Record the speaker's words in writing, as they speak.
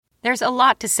There's a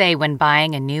lot to say when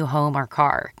buying a new home or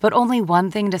car, but only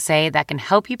one thing to say that can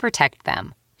help you protect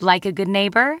them. Like a good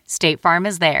neighbor, State Farm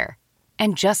is there.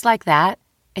 And just like that,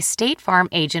 a State Farm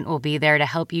agent will be there to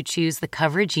help you choose the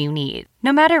coverage you need,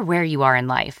 no matter where you are in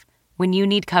life. When you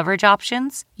need coverage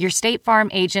options, your State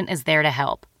Farm agent is there to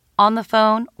help, on the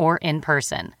phone or in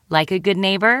person. Like a good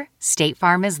neighbor, State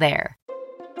Farm is there.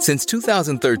 Since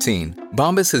 2013,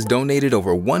 Bombas has donated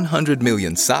over 100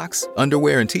 million socks,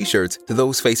 underwear, and T-shirts to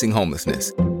those facing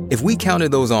homelessness. If we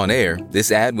counted those on air,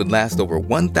 this ad would last over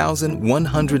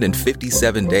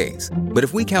 1,157 days. But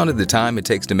if we counted the time it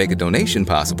takes to make a donation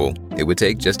possible, it would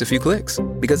take just a few clicks.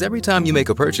 Because every time you make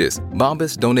a purchase,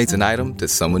 Bombas donates an item to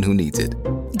someone who needs it.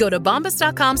 Go to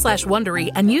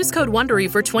bombas.com/Wondery and use code Wondery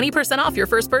for 20% off your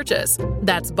first purchase.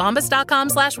 That's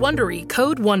bombas.com/Wondery,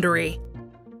 code Wondery.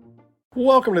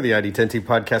 Welcome to the ID10T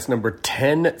podcast number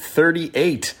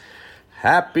 1038.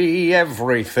 Happy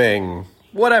everything.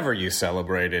 Whatever you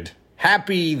celebrated.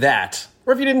 Happy that.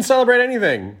 Or if you didn't celebrate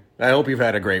anything, I hope you've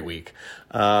had a great week.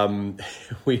 Does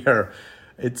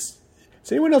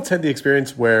anyone else had the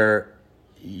experience where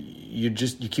you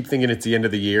keep thinking it's the end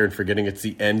of the year and forgetting it's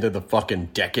the end of the fucking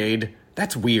decade?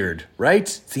 That's weird, right?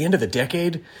 It's the end of the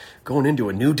decade, going into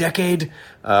a new decade.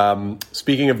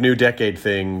 Speaking of new decade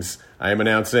things, I am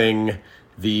announcing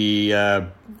the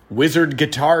Wizard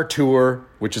Guitar Tour,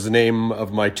 which is the name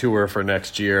of my tour for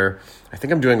next year. I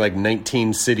think I'm doing like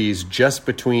 19 cities just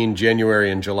between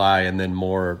January and July, and then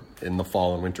more in the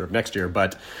fall and winter of next year.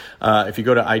 But if you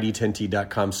go to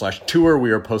id10t.com/tour,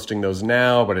 we are posting those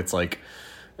now, but it's like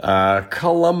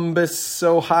Columbus,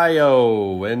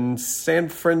 Ohio, and San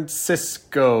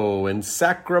Francisco, and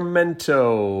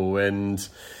Sacramento, and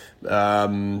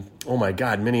oh my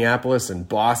God, Minneapolis, and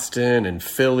Boston, and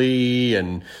Philly,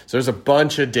 and so there's a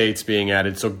bunch of dates being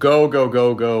added. So go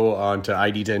onto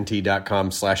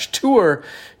id10t.com/tour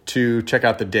to check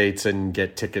out the dates and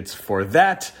get tickets for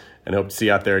that. And I hope to see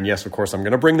you out there. And yes, of course, I'm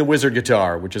going to bring the Wizard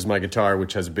guitar, which is my guitar,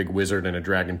 which has a big wizard and a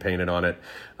dragon painted on it.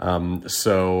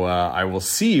 So I will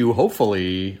see you,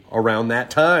 hopefully, around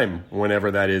that time, whenever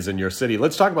that is in your city.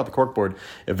 Let's talk about the Corkboard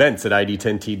events at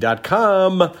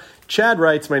id10t.com. Chad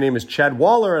writes, my name is Chad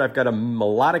Waller, and I've got a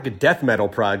melodic death metal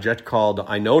project called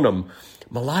Einonum.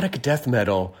 Melodic death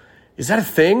metal. Is that a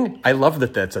thing? I love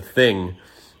that that's a thing.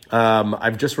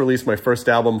 I've just released my first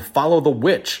album, Follow the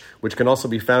Witch, which can also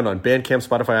be found on Bandcamp,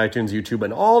 Spotify, iTunes, YouTube,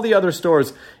 and all the other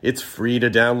stores. It's free to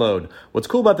download. What's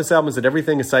cool about this album is that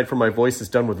everything aside from my voice is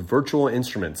done with virtual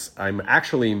instruments. I'm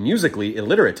actually musically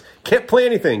illiterate. Can't play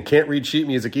anything. Can't read sheet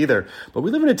music either. But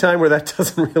we live in a time where that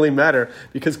doesn't really matter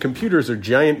because computers are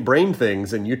giant brain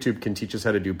things and YouTube can teach us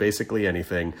how to do basically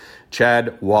anything.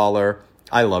 Chad Waller,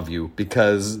 I love you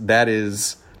because that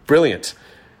is brilliant.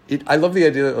 I love the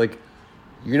idea that, like,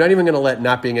 you're not even going to let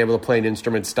not being able to play an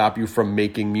instrument stop you from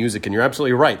making music. And you're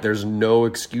absolutely right. There's no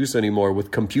excuse anymore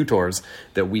with computers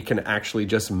that we can actually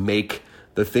just make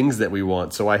the things that we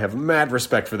want. So I have mad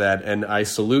respect for that. And I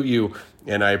salute you.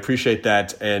 And I appreciate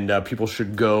that. And people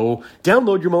should go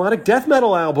download your melodic death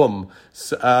metal album.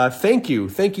 So, thank you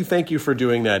for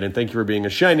doing that. And thank you for being a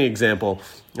shining example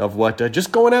of what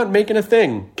just going out and making a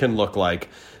thing can look like.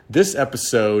 This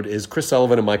episode is Chris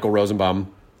Sullivan and Michael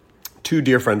Rosenbaum, two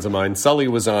dear friends of mine. Sully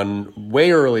was on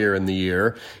way earlier in the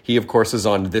year. He, of course, is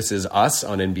on This Is Us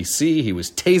on NBC. He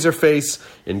was Taserface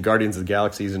in Guardians of the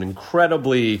Galaxy. He's an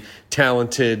incredibly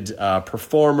talented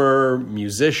performer,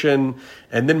 musician.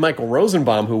 And then Michael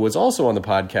Rosenbaum, who was also on the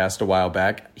podcast a while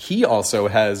back, he also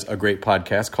has a great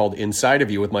podcast called Inside of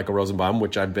You with Michael Rosenbaum,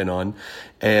 which I've been on.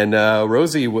 And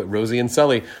Rosie and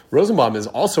Sully. Rosenbaum is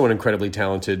also an incredibly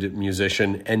talented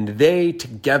musician, and they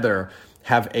together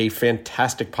have a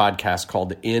fantastic podcast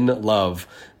called In Love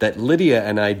that Lydia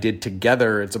and I did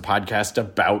together. It's a podcast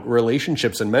about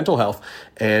relationships and mental health.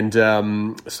 And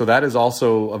so that is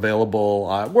also available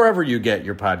wherever you get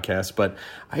your podcast. But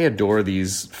I adore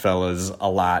these fellas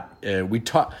a lot. We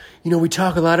talk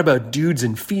a lot about dudes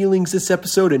and feelings this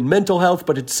episode and mental health,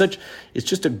 but it's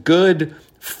just a good,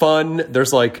 fun,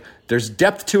 there's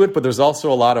depth to it, but there's also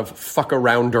a lot of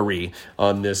fuck-aroundery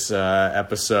on this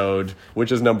episode,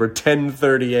 which is number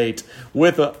 1038,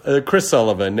 with Chris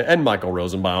Sullivan and Michael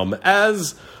Rosenbaum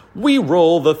as we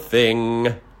roll the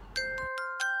thing.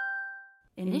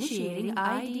 Initiating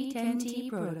ID10T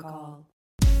protocol.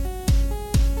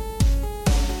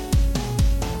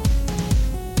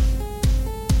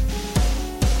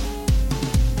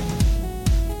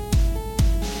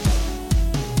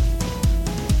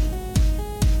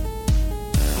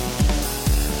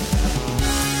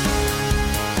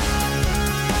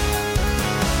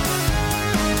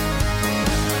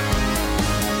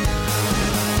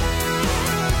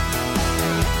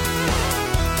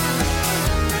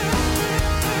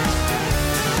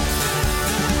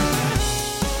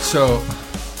 So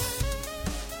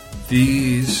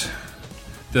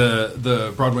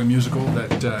the Broadway musical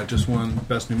that just won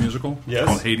Best New Musical,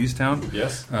 called Hadestown.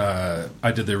 Yes.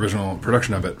 I did the original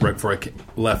production of it right before I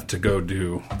left to go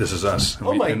do This Is Us.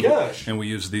 And gosh! And we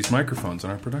used these microphones in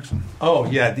our production. Oh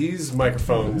yeah, these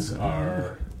microphones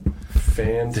are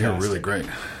fantastic. They're really great.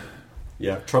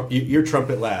 Yeah, your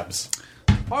Trumpet Labs.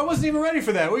 Oh, I wasn't even ready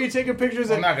for that. Were you taking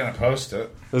pictures? I'm not going to post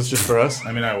it. That's just for us?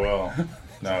 I mean, I will.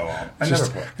 No, I won't.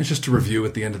 It's just a review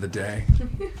at the end of the day.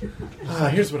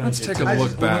 Here's what Let's take a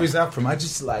look back. What was that from? I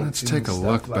just like. Let's take a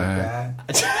look back.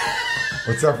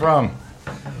 What's that from?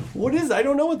 What is? I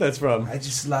don't know what that's from. I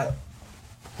just like.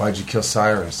 Why'd you kill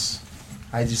Cyrus?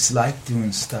 I just like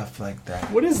doing stuff like that.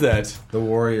 What is that? The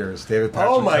Warriors, David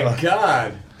Patrick. Oh my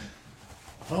God!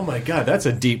 Oh my God, that's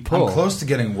a deep pull. I'm close to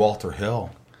getting Walter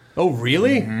Hill. Oh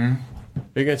really? Mm-hmm.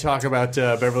 Are you going to talk about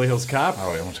Beverly Hills Cop?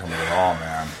 Oh, you won't tell me at all,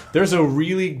 man. There's a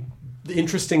really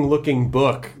interesting looking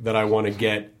book that I want to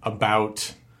get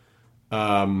about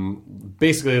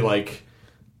basically like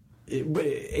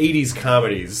 80s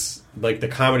comedies, like the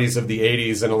comedies of the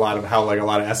 80s, and a lot of how like a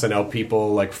lot of SNL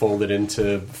people like folded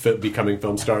into becoming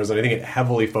film stars. And I think it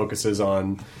heavily focuses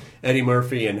on Eddie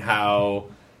Murphy and how,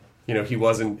 you know,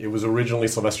 it was originally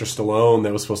Sylvester Stallone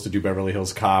that was supposed to do Beverly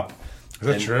Hills Cop. Is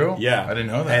that true? Yeah. I didn't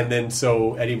know that. And then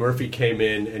so Eddie Murphy came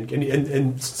in,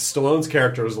 and Stallone's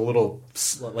character was a little,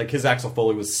 like his Axel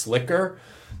Foley was slicker,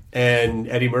 and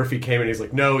Eddie Murphy came in and he's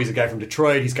like, no, he's a guy from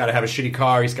Detroit, he's got to have a shitty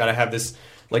car, he's got to have this,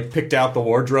 like picked out the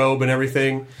wardrobe and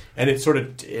everything. And it sort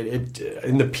of,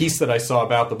 in the piece that I saw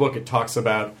about the book, it talks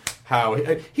about how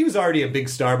he was already a big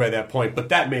star by that point, but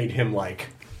that made him like...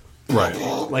 Right.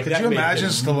 Like, could you imagine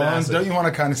Stallone? Massive. Don't you want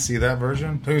to kind of see that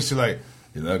version? Don't you see like...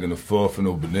 You're not going to fall for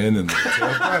no banana.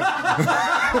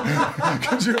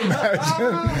 Could you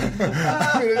imagine?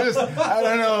 I mean, I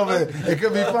don't know, but it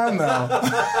could be fun, though.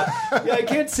 Yeah, I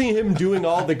can't see him doing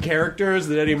all the characters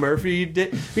that Eddie Murphy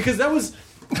did. Because that was,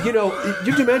 you know,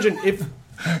 you can imagine if...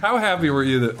 How happy were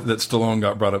you that Stallone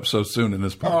got brought up so soon in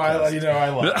this podcast? I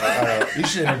love it. You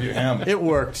should interview him. It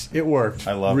worked.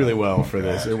 I love really it. well for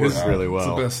this. It worked really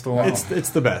well. It's the best Stallone.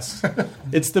 It's the best.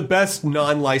 It's the best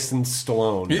non-licensed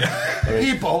Stallone. Yeah.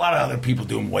 A lot of other people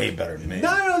do him way better than me.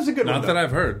 No, that was a good one. Not that I've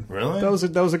heard. Really? That was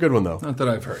a good one, though. Not that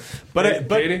I've heard. But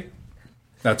Katie?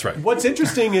 That's right. What's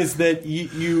interesting is that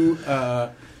you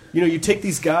take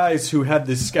these guys who have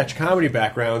this sketch comedy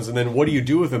backgrounds, and then what do you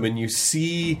do with them? And you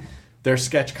see their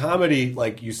sketch comedy,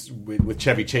 like with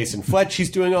Chevy Chase and Fletch, he's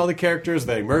doing all the characters.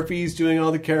 Eddie Murphy's doing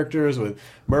all the characters. With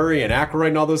Murray and Aykroyd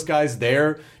and all those guys,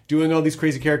 they're doing all these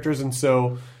crazy characters. And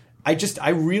so I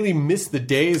really miss the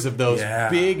days of those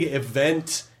big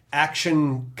event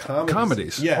action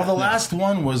comedies. Yeah. Well, the last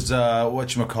one was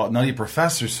whatchamacallit, Nutty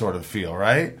Professor sort of feel,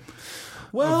 right?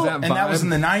 Well, that was in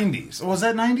the 90s. Was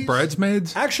that 90s?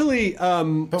 Bridesmaids? Actually,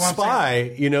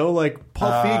 Spy, like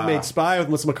Paul Feig made Spy with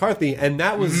Melissa McCarthy, and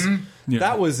that was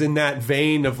that was in that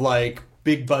vein of like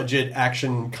big budget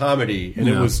action comedy, and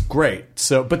it was great.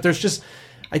 So, but there's just,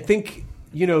 I think,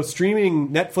 streaming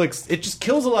Netflix, it just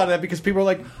kills a lot of that because people are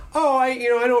like, oh,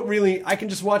 I can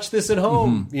just watch this at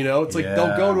home. It's like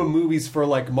they'll go to movies for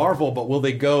like Marvel, but will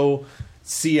they go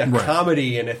see a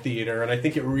comedy in a theater? And I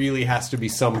think it really has to be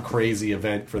some crazy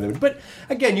event for them. But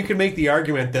again, you can make the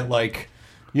argument that like,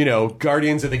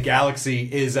 Guardians of the Galaxy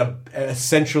is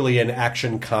essentially an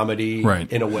action comedy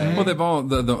in a way. Well, they've all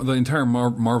the entire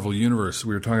Marvel universe.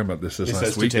 We were talking about this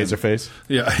last week. Taserface.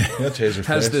 Yeah,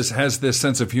 Taserface has this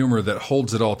sense of humor that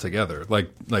holds it all together. Like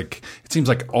it seems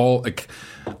like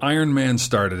Iron Man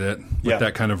started it with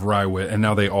that kind of wry wit, and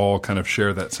now they all kind of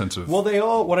share that sense of.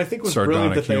 Well, what I think was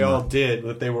brilliant that humor. they all did,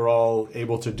 what they were all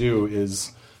able to do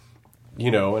is,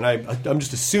 and I'm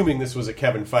just assuming this was a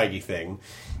Kevin Feige thing,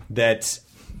 that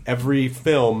every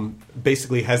film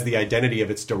basically has the identity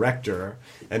of its director,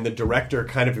 and the director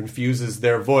kind of infuses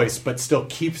their voice but still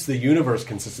keeps the universe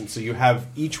consistent. So you have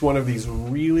each one of these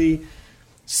really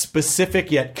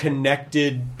specific yet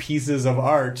connected pieces of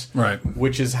art,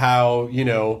 which is how,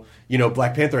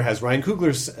 Black Panther has Ryan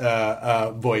Coogler's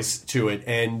voice to it,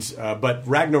 and but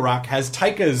Ragnarok has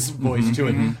Taika's voice to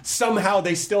it. Somehow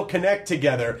they still connect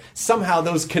together. Somehow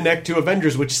those connect to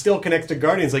Avengers, which still connects to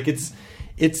Guardians. Like it's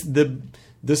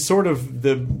the sort of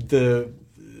the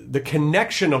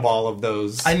connection of all of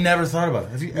those. I never thought about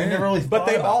it. I never really thought But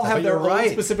they all have their own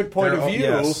right. specific point of view.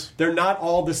 Yes. They're not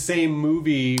all the same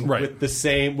movie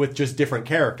with just different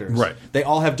characters. Right. They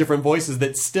all have different voices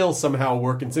that still somehow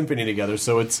work in symphony together.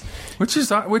 So it's which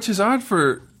is odd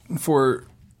for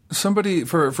somebody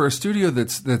for a studio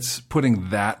that's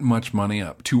putting that much money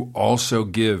up to also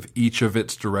give each of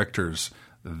its directors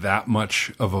that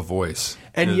much of a voice.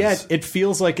 And yet, it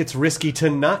feels like it's risky to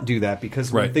not do that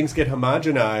because when things get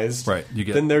homogenized,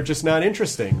 then they're just not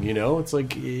interesting. You know, it's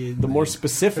like the more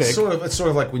specific. It's sort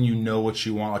of like when you know what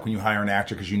you want, like when you hire an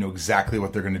actor because you know exactly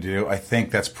what they're going to do. I think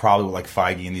that's probably what like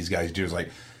Feige and these guys do is like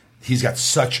he's got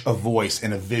such a voice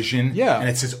and a vision, and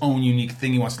it's his own unique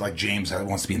thing. He wants to, like James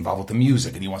wants to be involved with the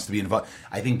music, and he wants to be involved.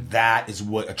 I think that is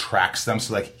what attracts them.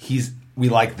 So like we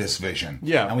like this vision.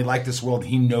 Yeah. And we like this world.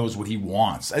 He knows what he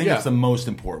wants. I think that's the most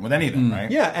important with anything,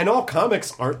 right? Yeah, and all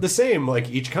comics aren't the same. Like,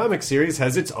 each comic series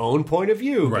has its own point of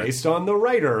view based on the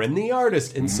writer and the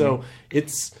artist. And so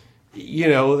it's, you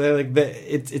know,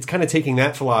 it's kind of taking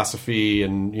that philosophy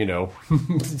and, you know,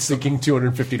 sinking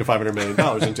 $250 to $500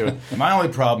 million into it. My only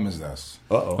problem is this.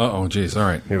 Uh-oh, geez. All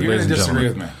right. You're going to disagree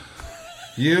with me.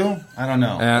 You? I don't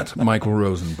know. At Michael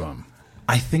Rosenbaum.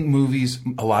 I think movies,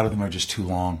 a lot of them are just too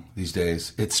long these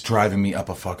days. It's driving me up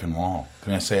a fucking wall.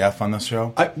 Can I say F on this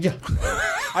show? Yeah.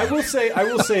 I will say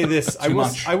this. I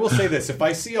will say this. If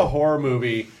I see a horror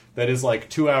movie that is like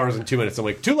 2 hours and 2 minutes, I'm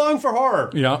like, too long for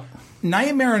horror. Yeah.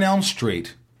 Nightmare on Elm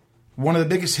Street, one of the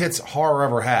biggest hits horror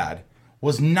ever had,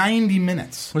 was 90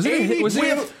 minutes. Was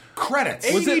it credits?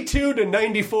 82 to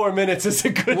 94 minutes is a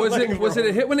good. Was it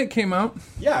a hit when it came out?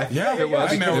 Yeah, it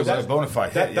was. It was a bona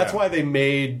fide hit. That's why they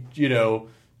made 2,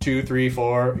 3,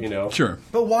 4. Sure.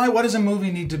 But why? Why does a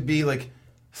movie need to be like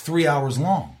 3 hours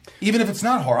long? Even if it's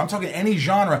not horror, I'm talking any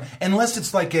genre, unless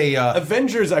it's like a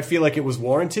Avengers. I feel like it was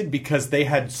warranted because they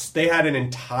had an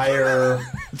entire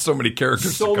so many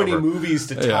characters, so many movies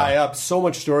to tie up, so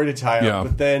much story to tie up.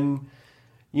 But then,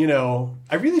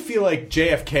 I really feel like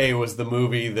JFK was the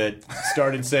movie that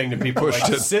started saying to people,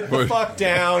 sit the fuck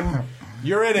down.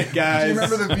 You're in it, guys. Do you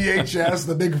remember the VHS,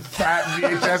 the big fat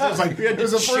VHS? It was like it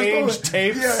was a change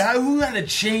tapes. Yeah, who had to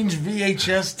change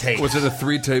VHS tapes? Was it a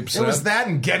 3-tape set? It was that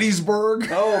in Gettysburg.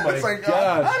 Oh my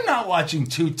god! I'm not watching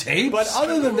 2 tapes. But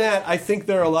other than that, I think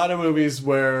there are a lot of movies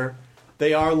where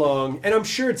they are long, and I'm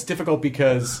sure it's difficult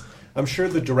because I'm sure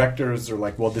the directors are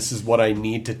like, "Well, this is what I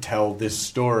need to tell this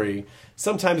story."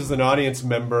 Sometimes, as an audience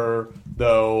member,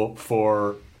 though,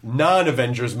 for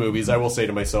non-Avengers movies, I will say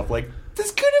to myself, like,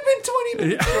 this could have been 20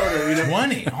 minutes shorter.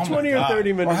 20? Oh 20 or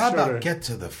 30 minutes shorter. Well, how shorter. about get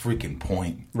to the freaking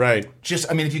point? Right.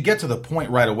 If you get to the point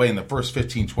right away in the first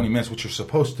 15, 20 minutes, what you're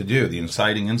supposed to do, the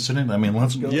inciting incident,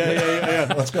 let's go.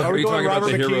 Yeah. Let's go. Are we going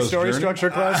Robert McKee's story structure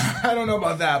class? I don't know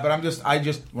about that, but I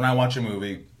just, when I watch a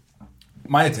movie,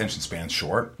 my attention span's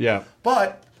short. Yeah.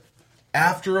 But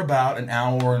after about an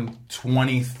hour and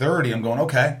 20, 30, I'm going,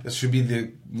 okay, this should be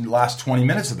the last 20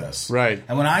 minutes of this. Right.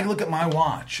 And when I look at my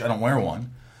watch, I don't wear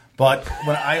one, but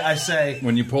when I say...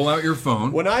 When you pull out your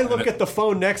phone... When I look at the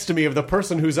phone next to me of the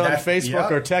person who's on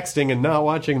Facebook or texting and not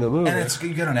watching the movie... And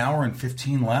you got an hour and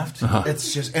 15 left.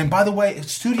 It's just... And by the way,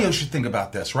 studios should think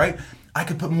about this, right? I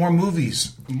could put more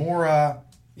movies, more...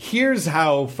 Here's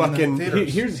how fucking...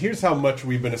 Here's how much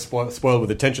we've been spoiled with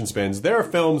attention spans. There are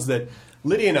films that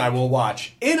Lydia and I will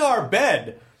watch in our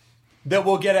bed that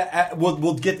we'll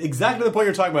get exactly to the point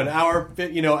you're talking about, an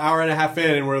hour and a half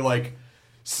in, and we're like,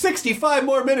 65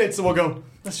 more minutes, and we'll go,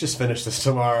 let's just finish this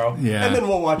tomorrow. Yeah. And then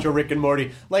we'll watch a Rick and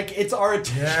Morty. Like, it's our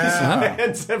attention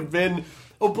spans have been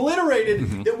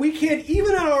obliterated that we can't,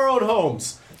 even in our own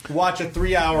homes, watch a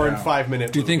 3 hour and 5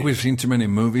 minute Do you think we've seen too many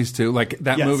movies, too? Like,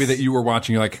 that movie that you were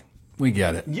watching, you're like, we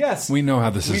get it. Yes. We know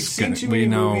how this is going to... We've seen too many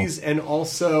movies, and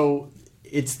also,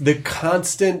 it's the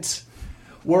constant...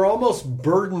 We're almost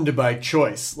burdened by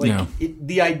choice. Like,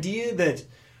 the idea that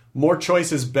more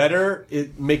choice is better,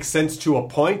 it makes sense to a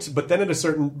point, but then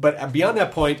but beyond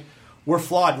that point, we're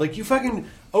flawed. Like, you fucking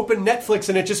open Netflix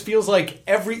and it just feels like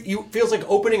feels like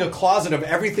opening a closet of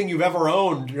everything you've ever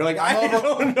owned. You're like, I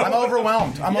don't know. I'm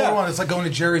overwhelmed. I'm overwhelmed. It's like going to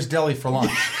Jerry's Deli for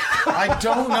lunch. I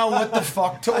don't know what the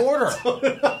fuck to order.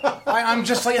 I'm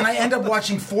just like, and I end up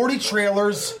watching 40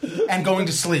 trailers and going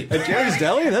to sleep. At Jerry's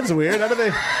Deli? That's weird. How do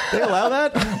they allow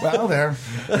that? Well, they're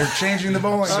changing the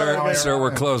bowling. Sir,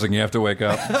 we're closing. You have to wake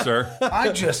up, sir.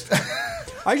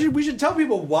 We should tell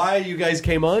people why you guys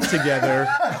came on together.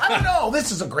 I don't know.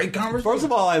 This is a great conversation. First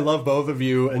of all, I love both of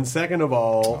you. And second of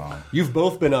all, you've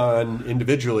both been on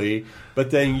individually,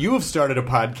 but then you have started a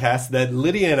podcast that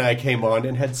Lydia and I came on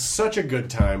and had such a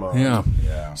good time on.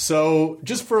 Yeah. So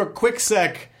just for a quick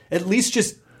sec, at least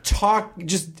just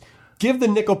give the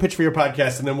nickel pitch for your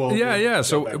podcast, and then we'll... Yeah.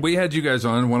 So we had you guys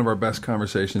on, one of our best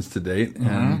conversations to date,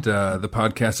 and the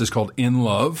podcast is called In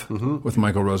Love with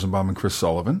Michael Rosenbaum and Chris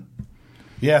Sullivan.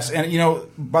 Yes, and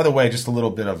by the way, just a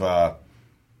little bit of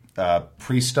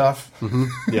pre-stuff.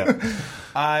 Yeah.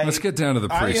 Let's get down to the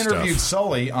pre-stuff. I interviewed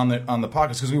Sully on the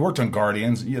podcast because we worked on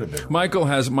Guardians. You had a big Michael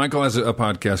has a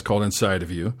podcast called Inside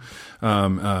of You. So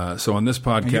on this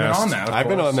podcast, You've been on that, I've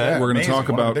been on that. we're going to Amazing. talk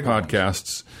One of about the big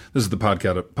podcasts. This is the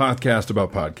podcast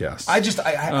about podcasts. I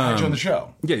had you on the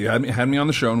show. Yeah, you had me on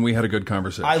the show, and we had a good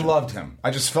conversation. I loved him.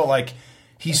 I just felt like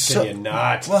he's so. Can you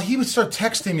not? Well, he would start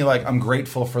texting me like, "I'm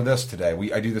grateful for this today."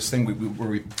 I do this thing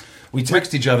where we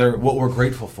text each other what we're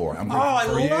grateful for. I'm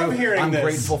grateful for you. I love hearing I'm this.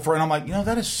 grateful for, and I'm like,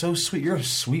 that is so sweet. You're a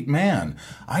sweet man.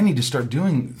 I need to start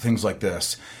doing things like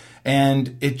this.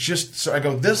 And it just, so I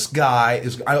go, this guy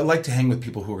is, I like to hang with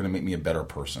people who are going to make me a better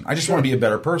person. I just want to be a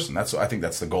better person. I think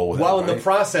that's the goal with it. While in the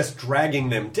process, dragging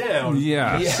them down.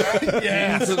 Yes.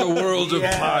 Into the world of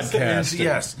podcasting.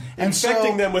 Yes.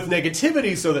 Infecting them with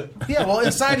negativity so that... Yeah, well,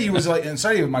 inside of you,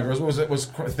 Michael, was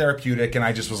therapeutic, and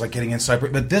I just was like getting insight.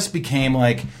 But this became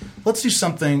like, let's do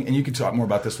something, and you can talk more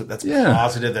about this, but that's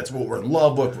positive. That's what we're in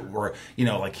love with. We're,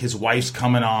 like his wife's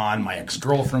coming on. My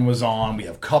ex-girlfriend was on. We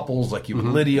have couples like you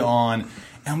and Lydia on.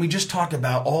 And we just talk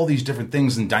about all these different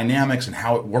things and dynamics and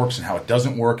how it works and how it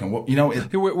doesn't work. And what,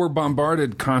 we're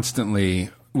bombarded constantly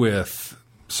with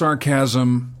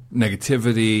sarcasm,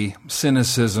 negativity,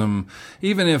 cynicism,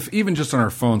 even just on our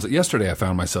phones. Yesterday I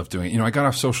found myself doing, I got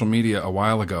off social media a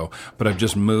while ago, but I've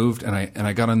just moved and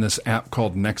I got on this app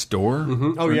called Nextdoor.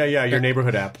 Mm-hmm. Oh yeah, your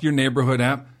neighborhood app. Your neighborhood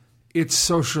app. It's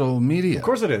social media. Of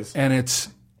course it is. And it's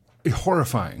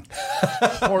horrifying.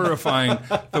 Horrifying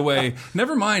the way,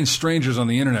 never mind strangers on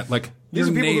the internet, like these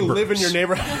your are people neighbors. who live in your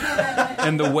neighborhood.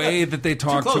 And the way that they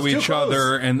talk to each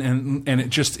other, and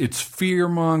it's fear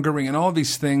mongering and all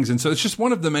these things, and so it's just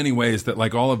one of the many ways that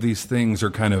like all of these things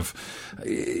are kind of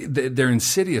they're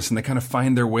insidious and they kind of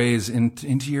find their ways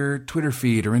into your Twitter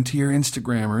feed or into your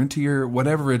Instagram or into your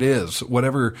whatever it is,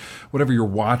 whatever you're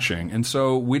watching, and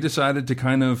so we decided to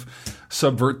kind of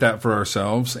subvert that for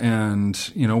ourselves,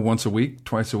 and once a week,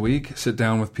 twice a week, sit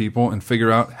down with people and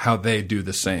figure out how they do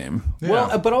the same. Yeah.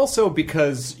 Well, but also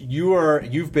because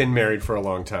you've been married for a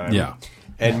long time. Yeah.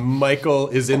 And Michael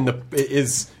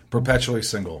is perpetually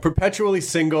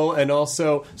single, and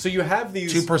also so you have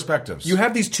these two perspectives. You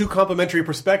have these two complementary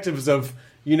perspectives of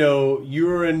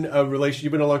you're in a relationship,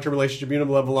 you've been in a long-term relationship, you've been in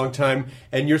love a long time,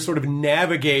 and you're sort of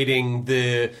navigating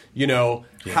the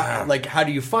how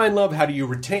do you find love, how do you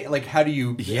retain, like how do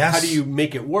you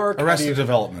make it work, Arrested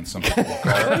Development, some people call it.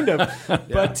 Kind of. Yeah.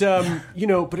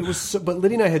 But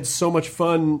Lydia and I had so much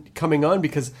fun coming on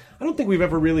because I don't think we've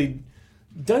ever really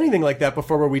done anything like that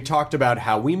before, where we talked about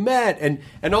how we met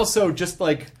and also just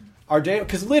like our day,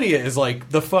 because Lydia is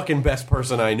like the fucking best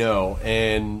person I know,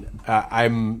 and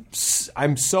I'm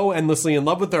so endlessly in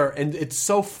love with her, and it's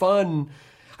so fun.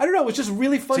 I don't know. It's just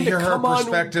really fun to hear come her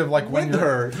perspective, on like when with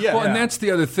her. Yeah. Well, and that's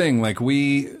the other thing. Like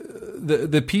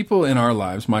the people in our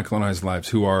lives, Michael and I's lives,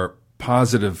 who are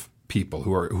positive people,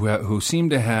 who seem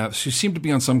to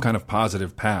be on some kind of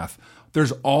positive path.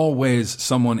 There's always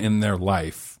someone in their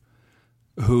life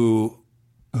who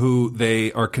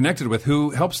they are connected with,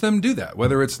 who helps them do that,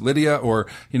 whether it's Lydia or,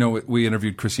 we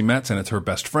interviewed Chrissy Metz and it's her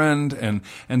best friend.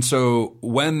 And so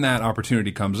when that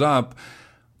opportunity comes up,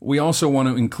 we also want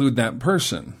to include that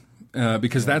person,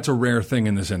 because that's a rare thing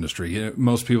in this industry.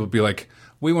 Most people be like,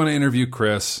 we want to interview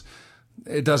Chris.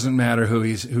 It doesn't matter who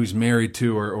he's married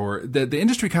to, or the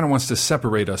industry kind of wants to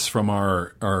separate us from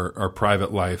our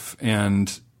private life.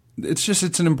 And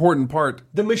it's an important part.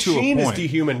 The machine is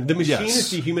dehumanizing. The machine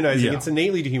is dehumanizing. Yeah. It's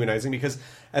innately dehumanizing because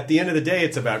at the end of the day,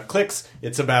 it's about clicks.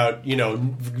 It's about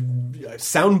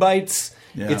sound bites.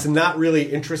 Yeah. It's not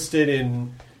really interested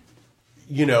in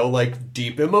like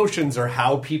deep emotions or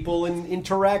how people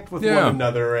interact with one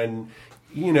another. And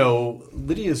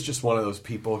Lydia is just one of those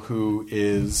people who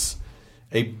is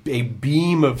a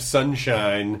beam of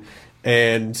sunshine,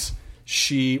 and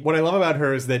what I love about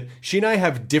her is that she and I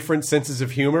have different senses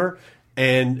of humor,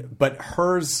 but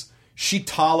hers, she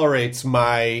tolerates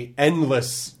my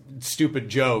endless stupid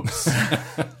jokes.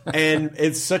 And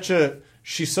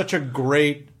she's such a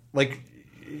great,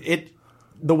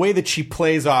 the way that she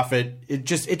plays off it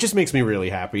just makes me really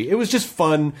happy. It was just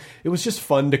fun. It was just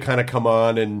fun to kind of come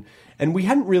on, and we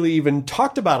hadn't really even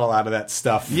talked about a lot of that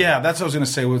stuff. Yeah, that's what I was going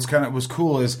to say. What's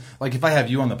cool is, like, if I have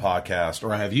you on the podcast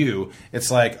or I have you, it's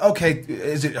like, okay,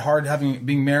 is it hard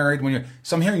being married when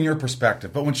so I'm hearing your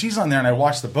perspective. But when she's on there and I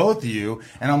watch the both of you,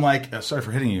 and I'm like, sorry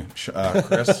for hitting you,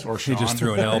 Chris or Sean. He just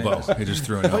threw an elbow.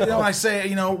 But I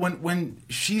say, when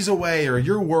she's away or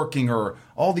you're working or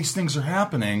all these things are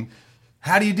happening,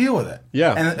 how do you deal with it?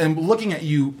 Yeah. And looking at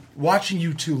you, watching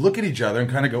you two look at each other and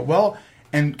kind of go, well,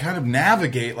 and kind of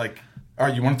navigate, like, all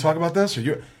right, you want to talk about this?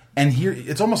 And here,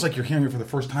 it's almost like you're hearing it for the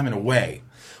first time in a way.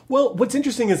 Well, what's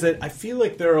interesting is that I feel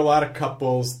like there are a lot of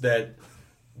couples that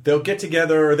they'll get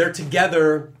together, or they're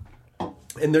together,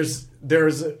 and there's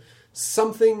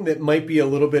something that might be a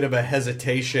little bit of a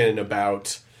hesitation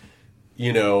about,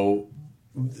 well,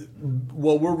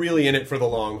 we're really in it for the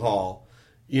long haul,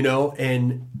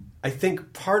 and I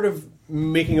think part of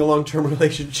making a long-term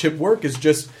relationship work is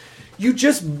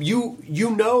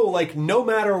like, no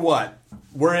matter what,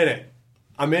 we're in it.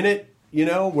 I'm in it,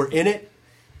 we're in it.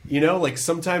 Like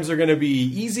sometimes they're going to be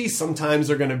easy, sometimes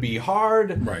they're going to be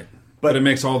hard. Right. But it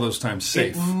makes all those times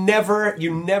safe.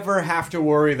 You never have to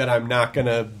worry that I'm not going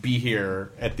to be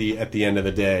here at the end of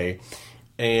the day.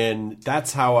 And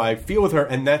that's how I feel with her,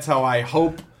 and that's how I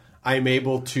hope I'm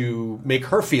able to make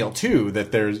her feel too,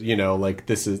 that there's, like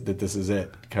this is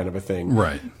it kind of a thing.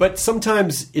 Right. But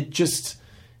sometimes it just,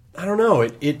 I don't know,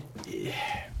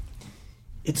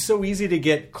 it's so easy to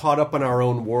get caught up in our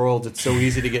own world. It's so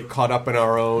easy to get caught up in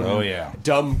our own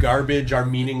dumb garbage, our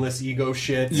meaningless ego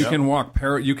shit. You can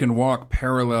walk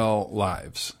parallel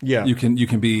lives. Yeah. You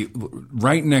can be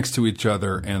right next to each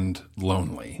other and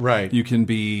lonely. Right. You can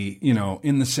be,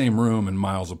 in the same room and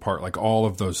miles apart, like all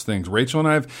of those things. Rachel and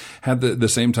I have had the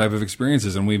same type of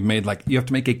experiences, and we've made you have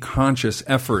to make a conscious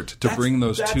effort to bring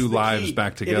those two lives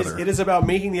back together. It is about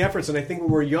making the efforts, and I think when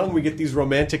we're young, we get these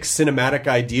romantic cinematic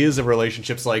ideas of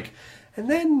relationships. Like, and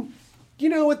then,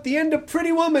 at the end of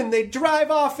Pretty Woman, they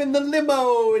drive off in the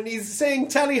limo and he's saying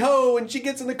tally ho and she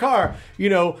gets in the car.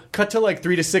 Cut to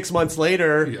 3 to 6 months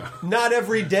later. Not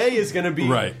every day is going to be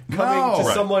coming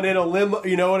to someone in a limo.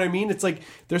 You know what I mean? It's like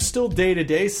there's still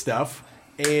day-to-day stuff,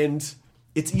 and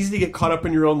it's easy to get caught up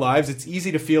in your own lives. It's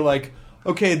easy to feel like,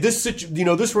 okay,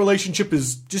 this relationship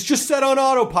is just set on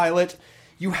autopilot.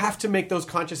 You have to make those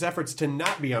conscious efforts to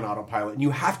not be on autopilot. And you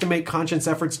have to make conscious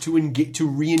efforts to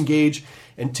re-engage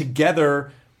and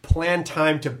together plan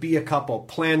time to be a couple,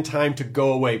 plan time to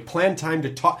go away, plan time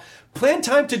to talk, plan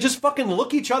time to just fucking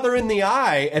look each other in the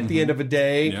eye at the end of a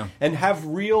day and have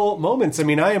real moments. I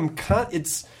mean, and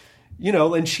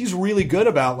she's really good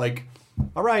about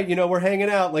all right, we're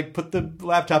hanging out, put the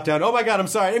laptop down. Oh my God, I'm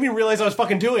sorry. I didn't even realize I was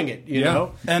fucking doing it, you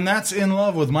know? And that's In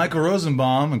Love with Michael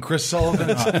Rosenbaum and Chris Sullivan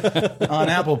on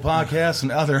Apple Podcasts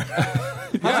and other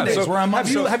so where I'm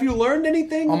have you learned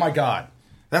anything? Oh my God.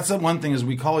 That's the one thing is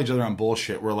we call each other on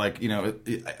bullshit. We're like, the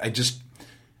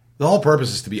whole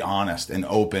purpose is to be honest and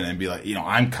open and be like,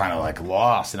 I'm kind of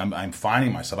lost and I'm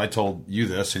finding myself. I told you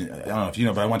this, and I don't know if you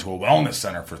know, but I went to a wellness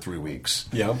center for 3 weeks.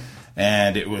 Yeah.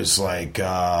 And it was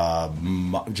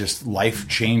just life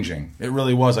changing. It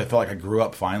really was. I felt like I grew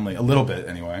up finally, a little bit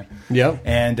anyway. Yeah.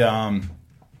 And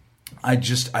I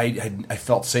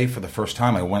felt safe for the first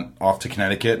time. I went off to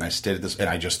Connecticut and I stayed at this, and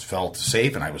I just felt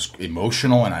safe, and I was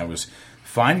emotional, and I was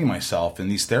finding myself. And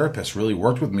these therapists really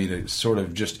worked with me to sort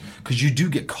of because you do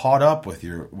get caught up with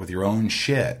your own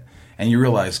shit, and you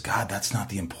realize, God, that's not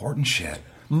the important shit.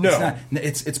 No,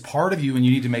 it's part of you, and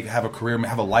you need to have a career,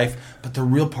 have a life. But the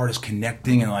real part is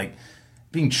connecting and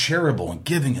being charitable and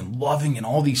giving and loving and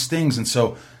all these things. And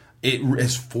so it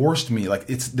has forced me.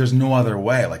 There's no other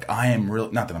way. I am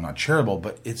really, not that I'm not charitable,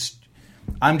 but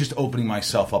I'm just opening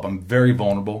myself up. I'm very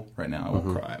vulnerable right now. I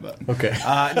won't cry, but okay.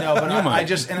 No, but I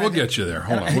just we'll get you there.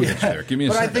 Hold on, we'll get you there. Give me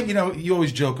a second. But I think you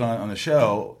always joke on the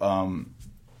show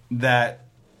that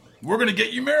we're going to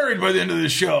get you married by the end of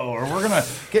this show, or we're going to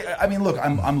get... I mean, look,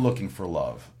 I'm looking for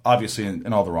love, obviously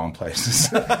in all the wrong places.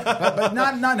 but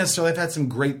not necessarily. I've had some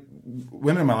great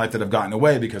women in my life that have gotten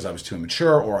away because I was too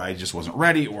immature, or I just wasn't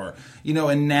ready, or,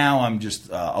 and now I'm just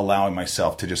allowing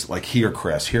myself to just hear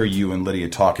Chris, hear you and Lydia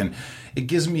talk, and it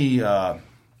gives me... it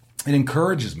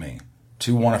encourages me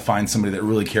to want to find somebody that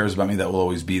really cares about me, that will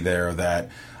always be there, that...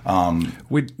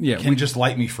 can just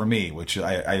like me for me, which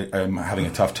I'm having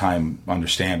a tough time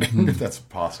understanding if that's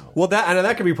possible. Well,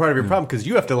 that could be part of your problem, because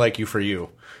you have to like you for you.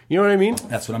 You know what I mean?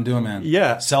 That's what I'm doing, man.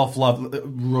 Yeah, self-love.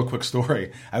 Real quick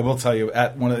story. I will tell you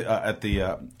at at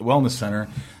the wellness center,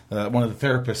 one of the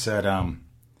therapists said,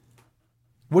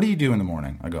 "What do you do in the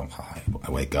morning?" I go,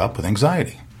 "I wake up with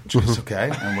anxiety." She goes,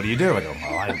 "Okay, and what do you do?" I go,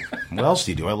 "What else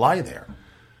do you do?" I lie there.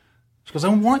 She goes, "I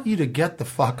want you to get the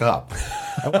fuck up.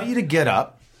 I want you to get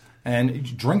up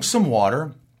and drink some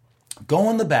water, go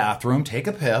in the bathroom, take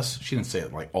a piss." She didn't say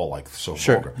it so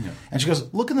vulgar. Yeah. And she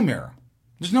goes, "Look in the mirror.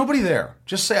 There's nobody there.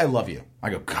 Just say I love you."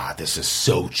 I go, "God, this is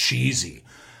so cheesy."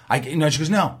 She goes,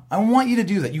 "No, I want you to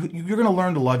do that. You're going to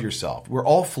learn to love yourself. We're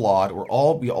all flawed.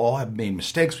 We all have made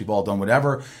mistakes. We've all done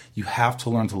whatever. You have to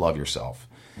learn to love yourself."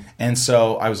 And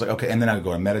so I was like, okay. And then I would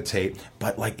go and meditate.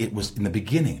 But it was in the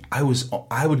beginning, I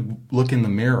would look in the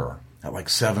mirror at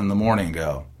 7 in the morning and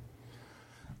go,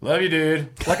 Love you,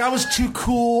 dude. Like, I was too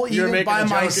cool even by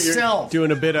myself.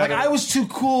 Doing a bit of like, I was too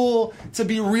cool to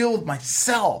be real with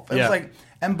myself. It was like,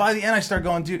 and by the end, I started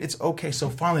going, dude, it's okay. So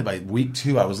finally, by week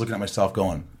 2, I was looking at myself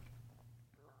going,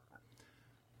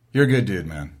 you're a good dude,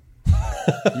 man.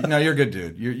 No, you're a good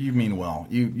dude. You mean well.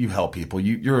 You help people.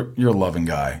 You're a loving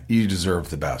guy. You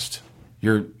deserve the best.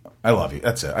 I love you.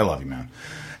 That's it. I love you, man.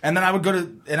 And then I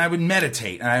would I would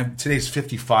meditate. And today's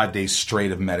 55 days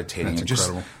straight of meditating. That's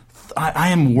incredible. I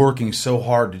am working so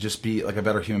hard to just be like a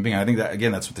better human being. I think that,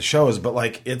 again, that's what the show is. But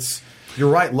like, you're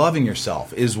right. Loving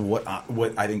yourself is what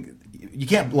I think. You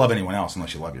can't love anyone else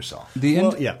unless you love yourself. The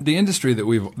industry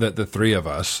that the three of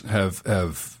us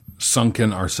have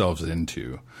sunken ourselves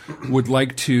into would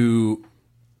like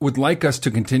us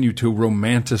to continue to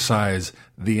romanticize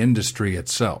the industry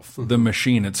itself, the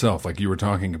machine itself, like you were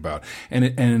talking about. And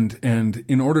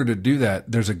in order to do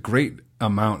that, there's a great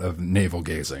amount of navel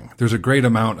gazing. There's a great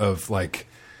amount of like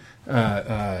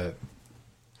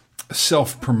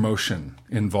self-promotion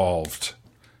involved.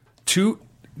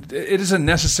 It is a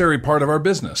necessary part of our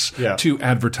business to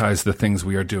advertise the things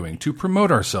we are doing, to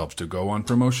promote ourselves, to go on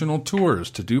promotional tours,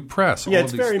 to do press. Yeah,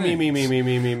 it's very me.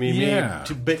 Yeah.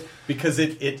 But because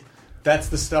that's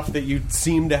the stuff that you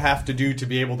seem to have to do to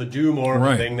be able to do more of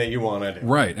the thing that you want to do.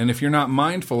 Right, and if you're not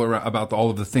mindful about all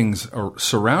of the things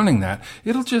surrounding that,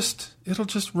 it'll just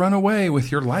run away with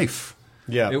your life.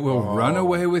 Yeah, it will run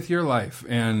away with your life,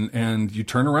 and you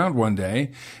turn around one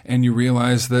day and you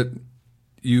realize that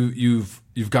you've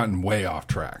gotten way off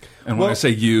track. And when I say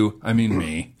you, I mean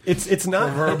me. It's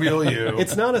not proverbial you.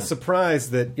 It's not a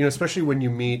surprise that, especially when you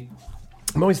meet.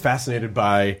 I'm always fascinated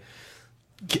by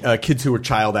kids who are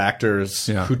child actors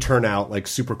who turn out like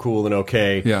super cool and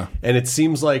okay. Yeah. And it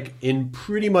seems like in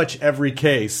pretty much every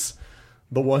case,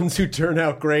 the ones who turn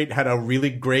out great had a really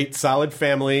great, solid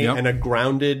family and a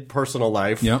grounded personal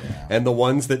life. Yep. And the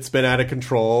ones that spin out of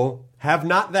control have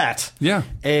not that. Yeah.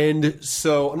 And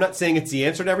so I'm not saying it's the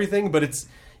answer to everything, but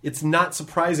it's not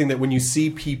surprising that when you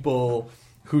see people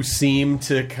who seem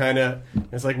to kind of,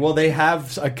 it's like, well, they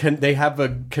have a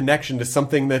connection to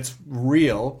something that's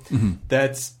real,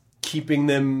 that's keeping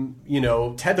them,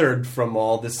 tethered from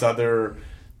all this other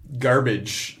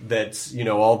garbage that's,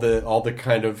 all the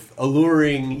kind of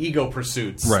alluring ego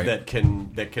pursuits that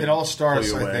can it all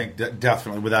starts, I think,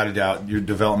 definitely, without a doubt, your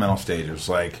developmental stages.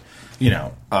 Like, if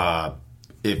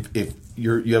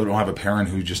you don't have a parent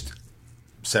who just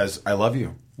says, I love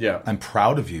you. Yeah. I'm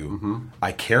proud of you.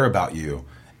 I care about you.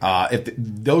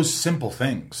 Those simple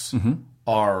things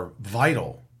are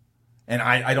vital. And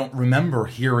I don't remember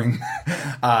hearing,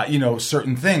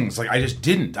 certain things. Like, I just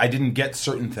didn't. I didn't get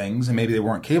certain things, and maybe they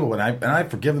weren't capable. And I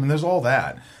forgive them, and there's all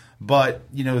that. But,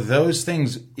 those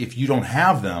things, if you don't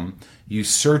have them, you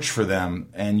search for them,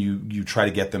 and you try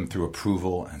to get them through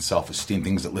approval and self-esteem,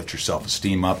 things that lift your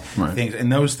self-esteem up. Right.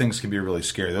 And those things can be really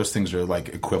scary. Those things are like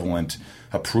equivalent.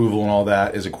 Approval and all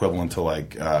that is equivalent to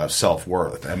like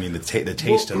self-worth. I mean, the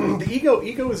taste of it. The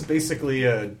ego is basically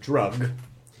a drug.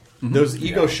 Those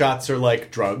ego shots are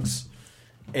like drugs.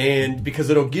 And because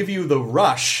it'll give you the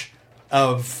rush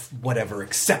of whatever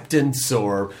acceptance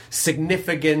or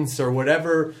significance or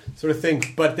whatever sort of thing,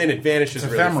 but then it vanishes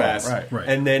really fast. Right.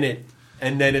 And then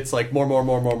it's like more.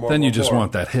 Then you just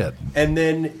want that hit. And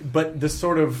then, but the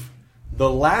sort of the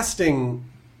lasting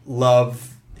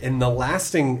love and the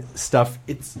lasting stuff,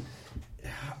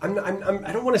 I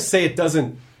don't want to say it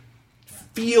doesn't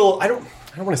feel. I don't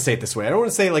want to say it this way. I don't want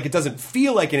to say like it doesn't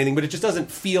feel like anything, but it just doesn't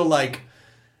feel like,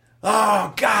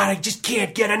 oh God, I just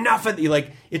can't get enough of you.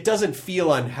 Like, it doesn't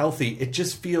feel unhealthy. It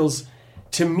just feels,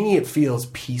 to me, it feels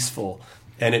peaceful,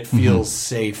 and it feels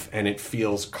safe, and it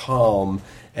feels calm,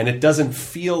 and it doesn't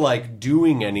feel like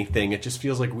doing anything. It just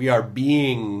feels like we are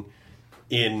being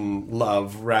in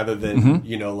love rather than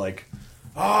like,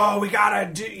 oh, we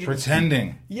gotta do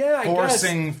pretending. Yeah,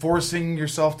 forcing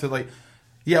yourself to like,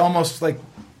 almost like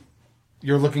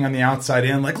you're looking on the outside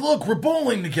in, like, look, we're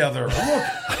bowling together.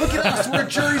 Look at us, we're at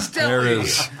Jerry's Deli. There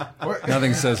is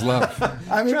nothing says love.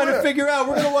 I'm trying to figure out.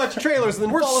 We're gonna watch trailers and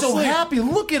then we're fall so asleep. happy.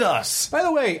 Look at us. By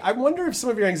the way, I wonder if some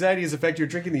of your anxiety is affecting you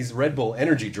drinking these Red Bull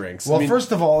energy drinks. Well,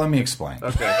 first of all, let me explain.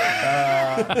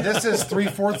 Okay. This is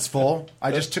 3/4 full.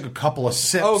 I just took a couple of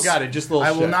sips. Oh, got it. Just a little.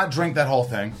 I will not drink that whole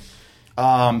thing.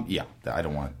 I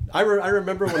don't want it. I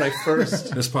remember when I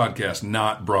first. This podcast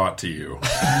not brought to you.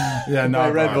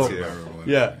 Not Red Bull. to you.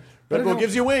 Yeah, Red Bull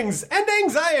gives you wings and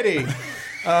anxiety.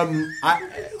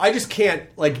 I just can't,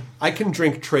 like, I can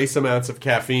drink trace amounts of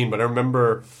caffeine, but I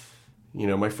remember,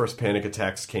 my first panic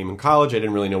attacks came in college. I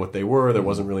didn't really know what they were. There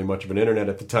wasn't really much of an internet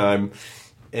at the time.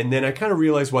 And then I kind of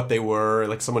realized what they were.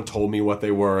 Like someone told me what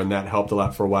they were, and that helped a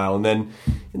lot for a while. And then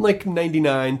in like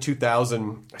 99,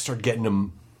 2000, I started getting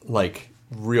them like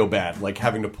real bad, like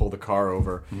having to pull the car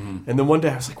over. And then one day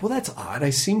I was like, well, that's odd. I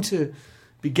seem to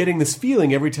be getting this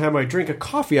feeling every time I drink a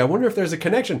coffee. I wonder if there's a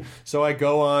connection. So I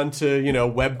go on to,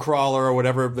 web crawler or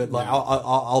whatever, like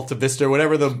Alta Vista,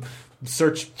 whatever the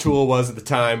search tool was at the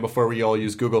time before we all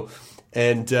used Google.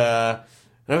 And I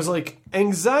was like,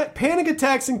 panic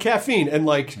attacks and caffeine. And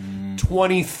like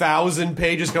 20,000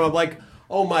 pages come up like,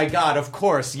 oh my God, of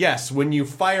course, yes. When you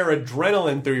fire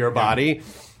adrenaline through your body,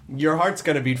 your heart's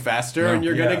going to beat faster and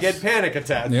you're going to get panic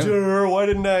attacks. Yeah. Why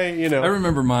didn't I, I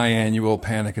remember my annual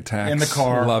panic attacks. In the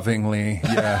car. Lovingly,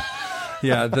 yeah.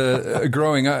 Yeah,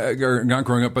 growing up, or not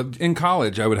growing up, but in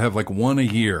college, I would have like one a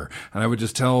year. And I would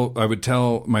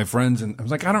tell my friends, and I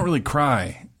was like, I don't really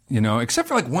cry. Except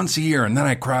for like once a year, and then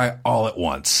I cry all at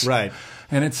once. Right.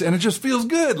 And it just feels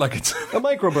good, like it's a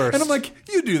microburst. And I'm like,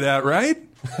 you do that, right?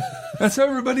 That's how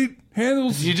everybody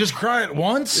handles. You just cry at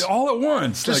once? All at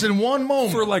once. Just in one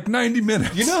moment. For like 90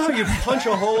 minutes. You know how you punch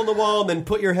a hole in the wall and then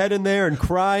put your head in there and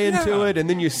cry into it, and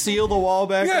then you seal the wall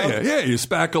back up? Yeah, you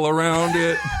spackle around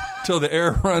it till the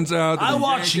air runs out. I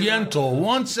watch Yentl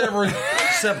once every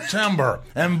September,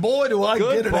 and boy, do I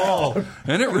get it out.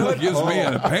 And it really gives me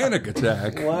a panic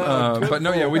attack. Wow, but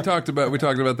no, we talked about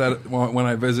that when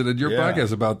I visited your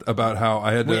podcast about how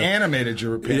I had to. We animated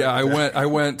your panic attack. I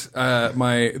went.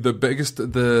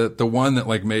 The one that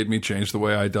like made me change the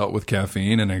way I dealt with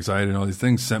caffeine and anxiety and all these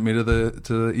things sent me to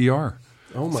the ER.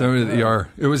 Oh my sent me to the God. ER.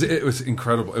 It was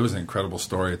incredible. It was an incredible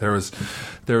story. There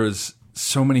was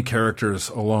so many characters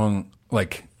along.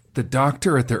 Like the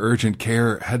doctor at the urgent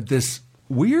care had this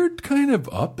weird kind of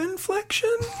up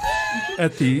inflection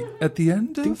at the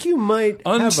end. Think you might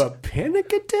have a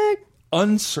panic attack?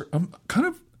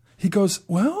 He goes,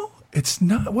 well, it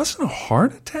wasn't a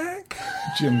heart attack,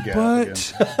 Jim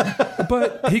Gaffigan.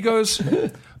 but he goes,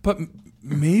 but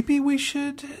maybe we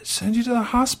should send you to the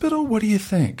hospital. What do you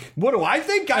think? What do I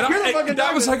think?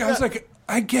 I was like,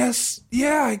 I guess,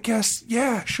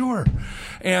 yeah, sure.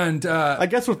 And I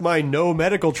guess with my no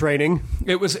medical training,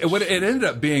 it ended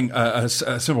up being a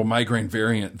simple migraine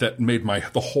variant that made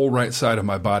the whole right side of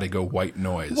my body go white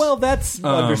noise. Well, that's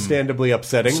understandably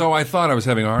upsetting. So I thought I was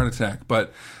having a heart attack,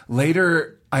 but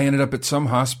later I ended up at some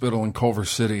hospital in Culver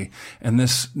City, and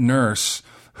this nurse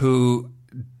who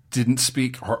didn't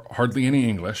speak hardly any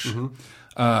English,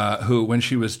 who, when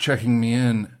she was checking me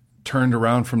in, turned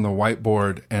around from the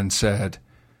whiteboard and said,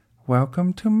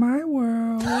 "Welcome to my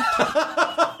world."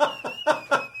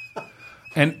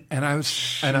 and I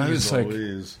was like,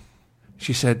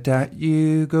 she said,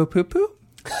 "You go poo poo?"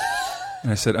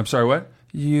 And I said, "I'm sorry, what?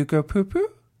 You go poo poo?"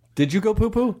 Did you go poo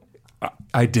poo?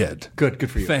 I did. Good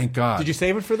for you. Thank God. Did you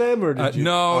save it for them, or did you?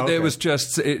 No, okay. It was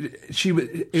just she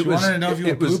wanted to know if you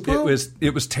were poo-poo?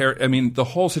 It was terrible. I mean, the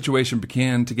whole situation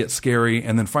began to get scary,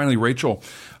 and then finally,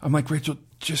 I'm like, Rachel,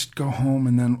 just go home,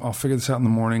 and then I'll figure this out in the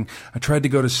morning. I tried to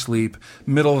go to sleep.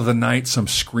 Middle of the night, some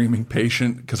screaming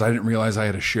patient, because I didn't realize I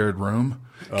had a shared room,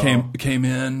 came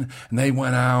in, and they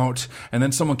went out, and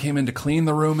then someone came in to clean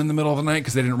the room in the middle of the night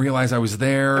because they didn't realize I was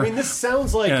there. I mean, this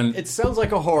sounds like it sounds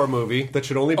like a horror movie that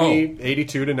should only be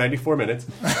 82 to 94 minutes.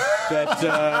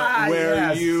 That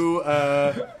where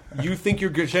you think you're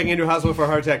checking into a hospital for a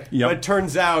heart attack, but it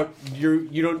turns out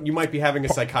you might be having a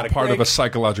psychotic part break. of a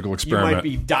psychological experiment. You might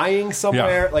be dying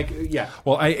somewhere.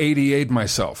 Well, I ADA'd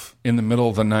myself in the middle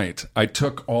of the night. I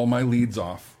took all my leads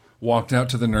off. Walked out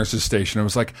to the nurse's station. I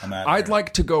was like, I'd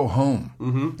like to go home.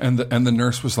 Mm-hmm. And the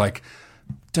nurse was like,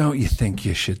 don't you think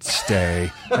you should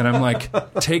stay? And I'm like,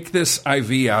 take this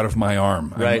IV out of my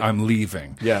arm. Right. I'm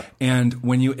leaving. Yeah. And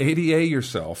when you ADA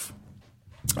yourself,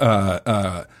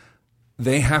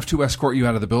 they have to escort you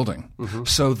out of the building. Mm-hmm.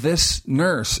 So this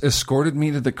nurse escorted me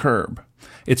to the curb.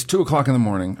 It's 2:00 in the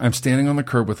morning. I'm standing on the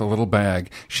curb with a little bag.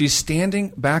 She's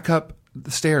standing back up the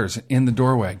stairs in the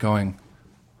doorway going,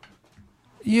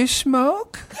 "You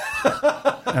smoke?"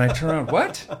 And I turn around,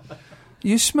 "What?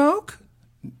 You smoke?"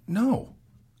 "No."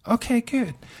 "Okay,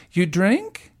 good. You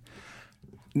drink?"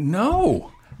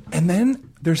 "No." And then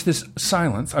there's this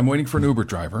silence. I'm waiting for an Uber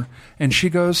driver. And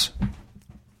she goes,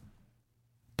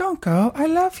 "Don't go. I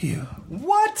love you."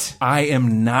 What? I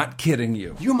am not kidding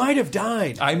you. You might have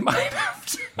died. I might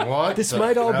have. What? This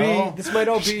might all be.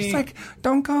 She's like,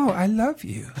 "Don't go. I love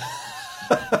you."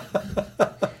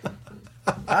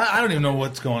 I I don't even know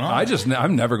what's going on.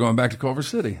 I'm never going back to Culver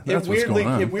City. That's what's going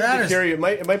on. It weirdly scary. It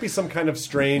might be some kind of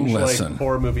strange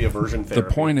horror movie aversion therapy.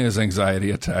 The point is,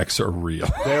 anxiety attacks are real.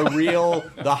 They're real.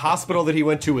 The hospital that he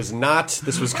went to was not.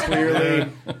 This was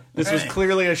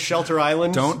clearly a shelter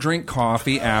island. Don't drink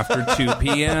coffee after 2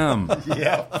 p.m.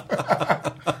 Yeah.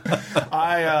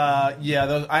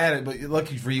 I had it, but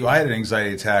lucky for you, I had an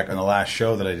anxiety attack on the last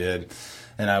show that I did,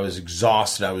 and I was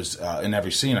exhausted. I was in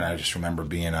every scene, and I just remember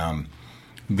being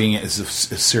it's a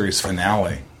series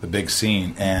finale, the big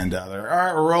scene, and they're all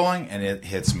right, we're rolling, and it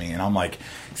hits me, and I'm like,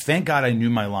 thank God I knew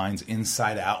my lines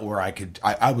inside out, where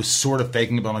I was sort of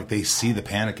faking it, but I'm like, they see the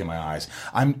panic in my eyes.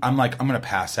 I'm like, I'm gonna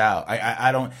pass out.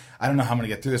 I don't know how I'm gonna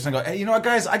get through this. And I go, hey, you know what,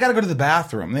 guys, I gotta go to the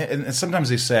bathroom. And sometimes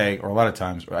they say, or a lot of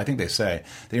times, or I think they say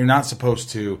that you're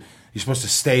supposed to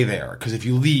stay there, because if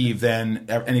you leave, then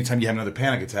anytime you have another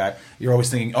panic attack, you're always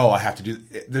thinking, oh, I have to do.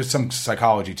 There's some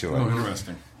psychology to it. Oh,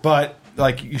 interesting. But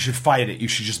like, you should fight it. You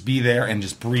should just be there and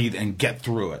just breathe and get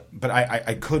through it. But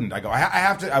I couldn't. I go, I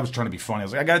have to. I was trying to be funny. I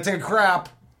was like, I gotta take a crap.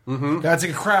 Gotta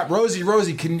take a crap.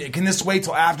 Rosie, can this wait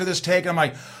till after this take? And I'm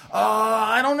like,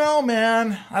 I don't know,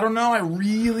 man. I don't know. I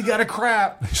really got a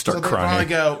crap. Start so they crying. finally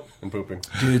go and pooping,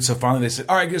 dude. So finally they said,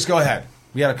 all right, just go ahead.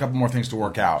 We had a couple more things to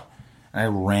work out, and I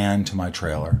ran to my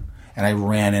trailer. And I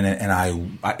ran in it,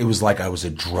 and it was like I was a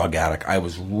drug addict. I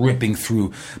was ripping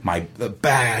through my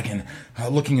bag and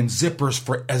looking in zippers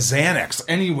for a Xanax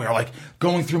anywhere, like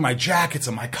going through my jackets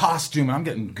and my costume. And I'm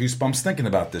getting goosebumps thinking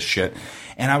about this shit.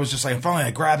 And I was just like, finally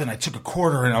I grabbed it, and I took a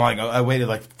quarter, and I waited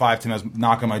like 5 minutes,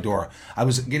 knock on my door. I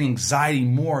was getting anxiety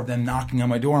more than knocking on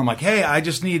my door. I'm like, hey, I'm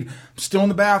still in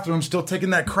the bathroom, still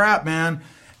taking that crap, man.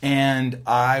 And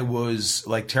I was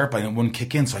like terrified, and it wouldn't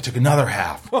kick in, so I took another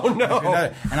half. Oh no!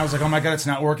 And I was like, oh my God, it's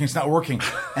not working.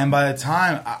 And by the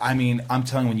time, I'm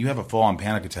telling you, when you have a full-on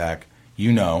panic attack,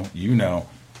 you know,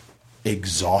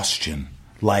 exhaustion.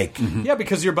 Like, yeah,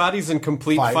 because your body's in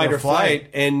complete fight or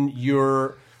flight, and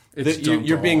you're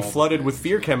being flooded with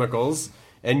fear chemicals.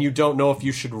 And you don't know if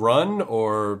you should run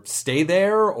or stay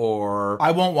there, or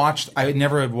I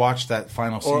never had watched that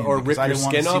final scene, or rip your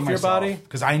skin off your body,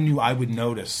 because I knew I would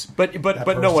notice. But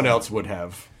no one else would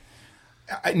have.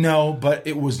 No, but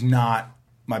it was not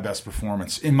my best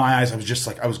performance in my eyes. I was just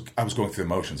like I was going through the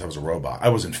motions. I was a robot. I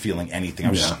wasn't feeling anything. I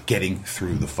was just getting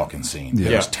through the fucking scene. Yeah.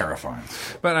 It was terrifying.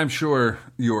 But I'm sure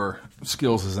your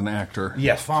skills as an actor.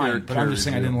 Yeah, fine. But I'm just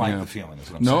saying I didn't like the feeling.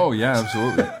 Is what I'm saying. No, yeah,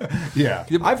 absolutely. Yeah.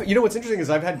 You know what's interesting is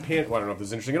I've had I don't know if this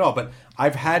is interesting at all, but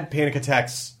I've had panic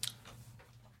attacks.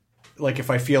 Like if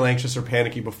I feel anxious or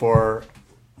panicky before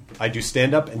I do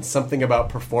stand up, and something about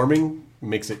performing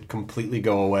makes it completely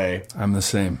go away. I'm the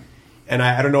same. And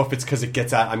I don't know if it's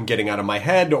because I'm getting out of my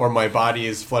head, or my body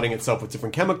is flooding itself with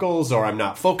different chemicals, or I'm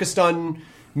not focused on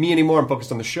me anymore. I'm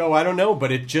focused on the show. I don't know, but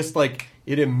it just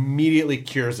it immediately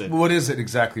cures it. What is it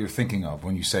exactly you're thinking of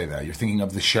when you say that? You're thinking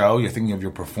of the show? You're thinking of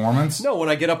your performance? No, when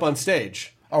I get up on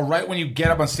stage. Oh, right when you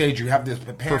get up on stage, you have this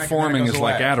panic. Performing is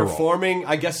like Adderall. Performing,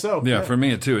 I guess so. Yeah, for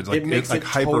me too. It's like it makes it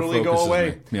totally go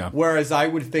away. Me. Yeah. Whereas I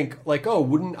would think like, oh,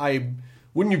 wouldn't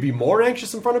you be more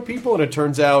anxious in front of people? And it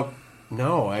turns out,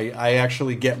 no, I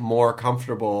actually get more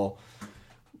comfortable.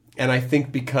 And I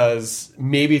think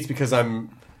maybe it's because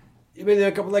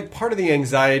like part of the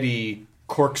anxiety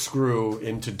corkscrew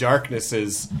into darkness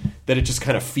is that it just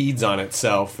kind of feeds on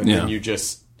itself, and then you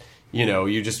just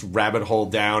rabbit hole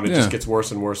down. It just gets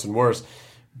worse and worse and worse.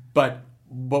 But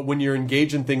when you're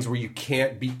engaged in things where you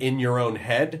can't be in your own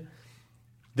head,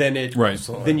 then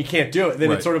then you can't do it.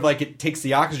 Then it's sort of like it takes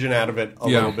the oxygen out of it a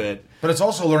little bit. But it's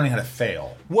also learning how to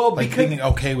fail. Well, like because being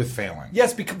okay with failing.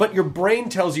 Yes, but your brain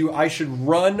tells you I should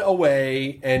run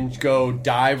away and go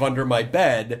dive under my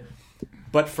bed.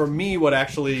 But for me, what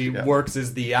actually works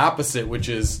is the opposite, which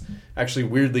is actually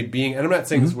weirdly being. And I'm not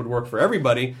saying this would work for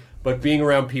everybody, but being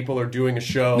around people or doing a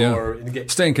show or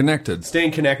staying connected.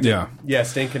 Staying connected. Yeah,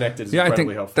 staying connected is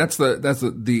incredibly helpful. That's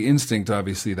the instinct.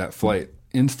 Obviously, that flight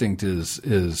instinct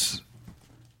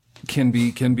can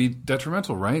be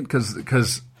detrimental, right?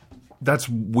 Because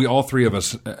we all three of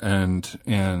us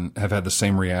and have had the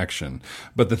same reaction.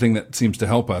 But the thing that seems to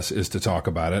help us is to talk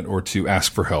about it, or to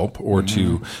ask for help, or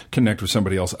to connect with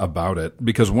somebody else about it.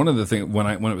 Because one of the things when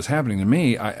it was happening to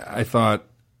me, I thought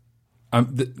I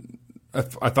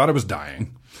thought I was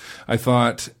dying. I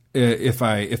thought if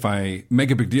I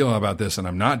make a big deal about this and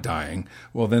I'm not dying,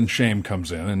 well then shame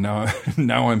comes in, and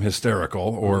now I'm hysterical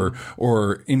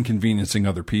or inconveniencing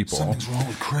other people. Something's wrong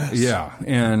with Chris. Yeah,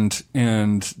 and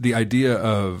the idea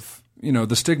of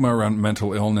the stigma around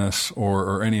mental illness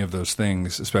or any of those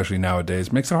things, especially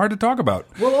nowadays, makes it hard to talk about.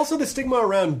 Well, also the stigma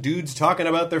around dudes talking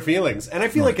about their feelings. And I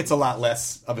feel like it's a lot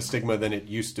less of a stigma than it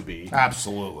used to be.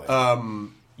 Absolutely.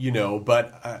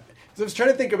 But I was trying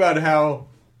to think about how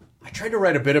I tried to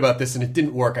write a bit about this and it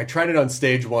didn't work. I tried it on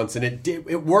stage once and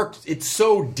it worked. It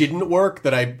so didn't work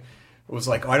that I was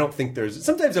like, I don't think there's...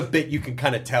 Sometimes a bit you can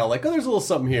kind of tell, like, there's a little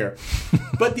something here.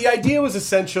 But the idea was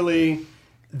essentially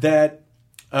that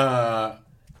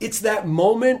it's that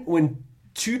moment when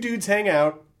two dudes hang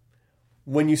out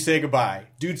when you say goodbye.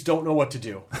 Dudes don't know what to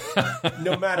do.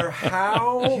 No matter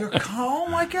how... Oh,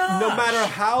 my God. No matter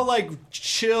how,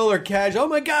 chill or casual, oh,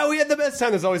 my God, we had the best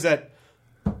time. There's always that...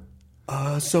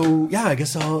 I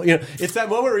guess I'll, it's that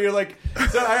moment where you're like,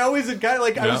 so I always kind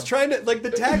of I was trying to,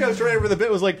 the tag I was trying for the bit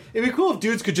was like, it'd be cool if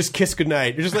dudes could just kiss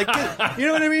goodnight. You're just like, you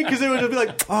know what I mean? Because it would just be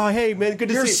like, oh, hey, man, good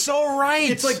to see you. You're so right.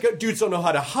 It's like dudes don't know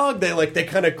how to hug. They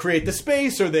kind of create the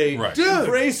space or they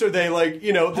embrace or they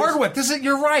Hardwick,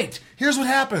 you're right. Here's what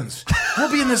happens. We'll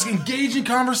be in this engaging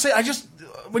conversation.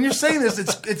 When you're saying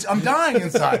this, I'm dying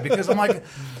inside because I'm like,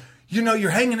 you're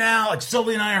hanging out, like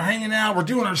Sylvie and I are hanging out, we're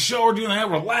doing our show,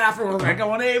 we're laughing, we're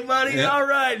going, hey, buddy, all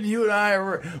right. And you and I,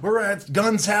 we're at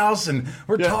Gunn's house, and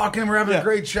we're talking, we're having a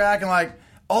great chat, and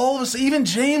all of us, even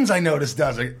James, I noticed,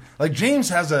 does it. Like, James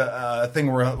has a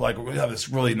thing where, we have this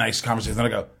really nice conversation, and I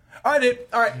go, all right, dude,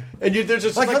 all right. And there's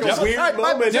just a weird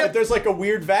moment. There's a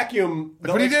weird vacuum.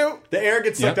 What do you do? The air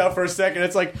gets sucked out for a second.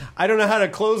 It's like, I don't know how to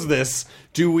close this.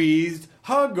 Do we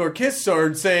hug or kiss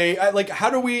or say, how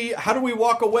do we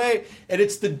walk away? And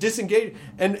it's the disengage.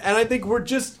 And I think we're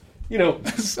just,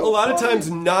 a lot of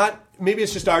times maybe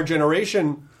it's just our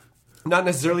generation, not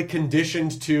necessarily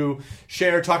conditioned to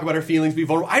talk about our feelings, be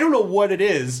vulnerable. I don't know what it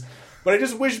is. But I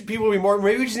just wish people would be more...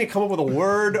 Maybe we just need to come up with a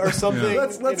word or something.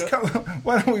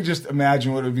 Why don't we just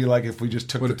imagine what it would be like if we just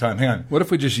took the time? Hang on. What if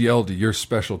we just yelled, "You're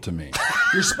special to me"?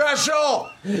 You're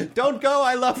special! Don't go,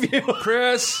 I love you.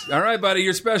 Chris, all right, buddy,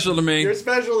 you're special to me. You're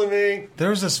special to me.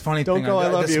 There's this funny thing. Don't go, I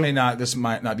love you. This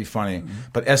might not be funny,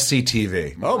 but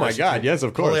SCTV. Oh, my God, yes,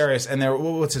 of course. Hilarious. And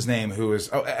what's his name?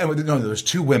 There's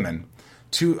two women.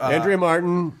 Andrea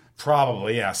Martin...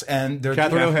 Probably, yes. And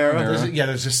Catherine O'Hara.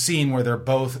 There's a scene where they're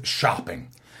both shopping.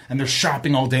 And they're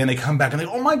shopping all day, and they come back, and they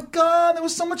go, oh, my God, that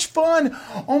was so much fun.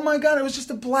 Oh, my God, it was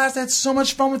just a blast. I had so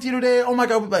much fun with you today. Oh, my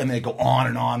God. And they go on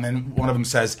and on. And one of them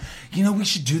says, we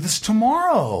should do this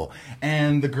tomorrow.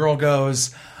 And the girl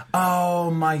goes, oh,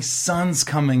 my son's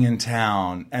coming in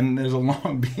town. And there's a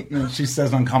long beat, and she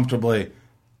says uncomfortably,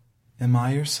 am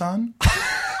I your son?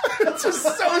 It's just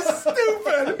so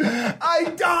stupid. I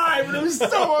died, but it was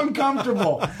so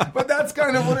uncomfortable. But that's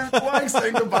kind of what it's like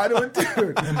saying goodbye to a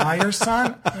dude. Am I your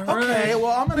son? Okay,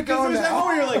 well, I'm going to go now. There's that moment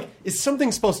where you're like, is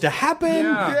something supposed to happen?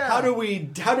 Yeah. How do we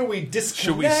disconnect?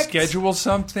 Should we schedule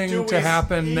something to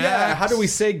happen next? Yeah, how do we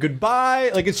say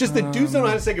goodbye? It's just that dudes don't know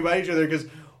how to say goodbye to each other because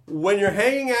when you're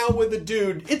hanging out with a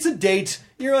dude, it's a date.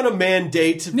 You're on a man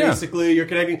date, basically. You're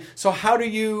connecting. So how do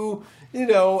you...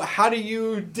 how do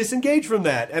you disengage from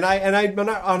that? And I'm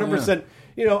not 100%,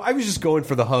 I was just going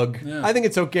for the hug. Yeah. I think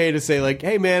it's okay to say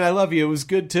hey man, I love you. It's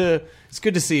good to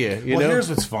see you. You know? Here's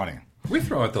what's funny. We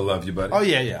throw out the love you, buddy. Oh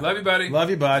yeah. Love you, buddy. Love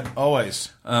you, bud.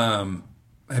 Always. Have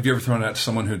you ever thrown it out to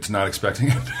someone who's not expecting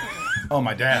it? Oh,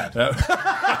 my dad. I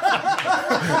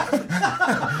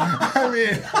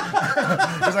mean,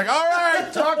 he's like, all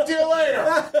right, talk to you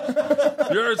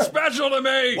later. You're special to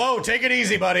me. Whoa, take it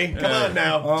easy, buddy. Come on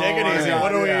now. Take it easy. God,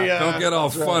 what do we... Don't get all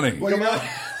funny. Well,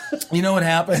 you know what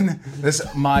happened? This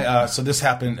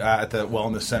happened at the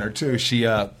wellness center too. She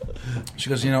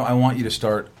goes, I want you to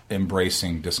start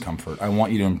embracing discomfort. I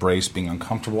want you to embrace being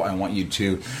uncomfortable. I want you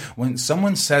to, when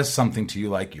someone says something to you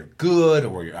like you're good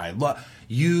or I love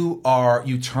you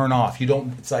turn off.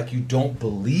 It's like you don't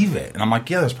believe it. And I'm like,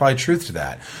 yeah, there's probably truth to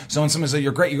that. So when someone says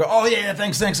you're great, you go, oh yeah,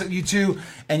 thanks, you too.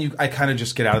 And I kind of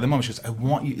just get out of the moment. She goes, I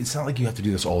want you, it's not like you have to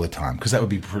do this all the time. Cause that would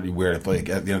be pretty weird if at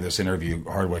the end of this interview,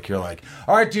 Hardwick, you're like,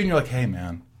 all right, dude. And you're like, hey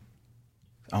man,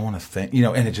 I want to thank,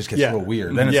 and it just gets real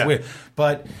weird. Then it's weird.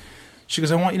 But she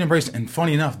goes, I want you to embrace it. And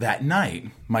funny enough, that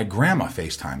night, my grandma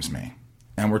FaceTimes me.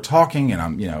 And we're talking, and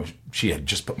I'm, she had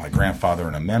just put my grandfather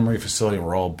in a memory facility.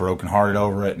 We're all brokenhearted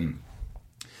over it. And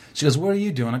she goes, what are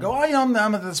you doing? I go, I'm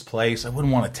at this place. I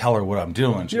wouldn't want to tell her what I'm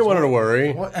doing. You don't want her to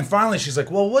worry. What? And finally, she's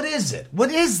like, well, what is it? What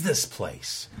is this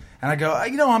place? And I go,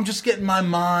 I'm just getting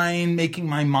making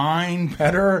my mind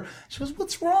better. She goes,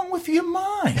 what's wrong with your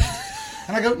mind?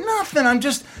 And I go, nothing.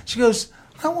 She goes,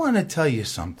 I want to tell you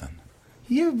something.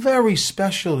 You're very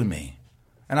special to me.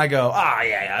 And I go,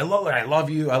 yeah, I love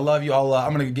you.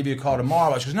 I'm going to give you a call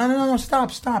tomorrow. She goes, no,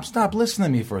 stop. Listen to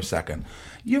me for a second.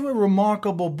 You're a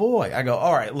remarkable boy. I go,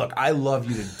 all right, look, I love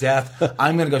you to death.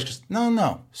 I'm going to go. She goes,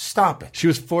 no, stop it. She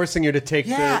was forcing you to take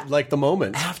the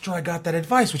moment. After I got that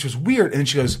advice, which was weird. And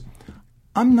she goes,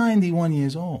 I'm 91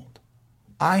 years old.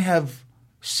 I have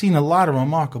seen a lot of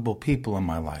remarkable people in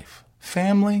my life.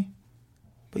 Family.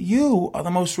 But you are the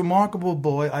most remarkable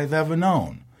boy I've ever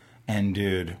known. And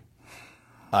dude,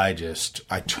 I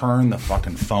turned the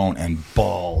fucking phone and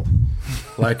bawled.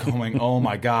 Like going, oh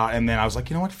my God. And then I was like,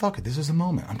 you know what? Fuck it. This is the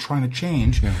moment. I'm trying to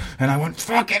change. Yeah. And I went,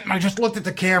 fuck it. And I just looked at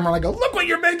the camera and I go, look what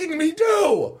you're making me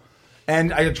do.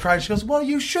 And I tried. She goes, well,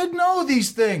 you should know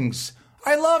these things.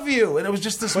 I love you. And it was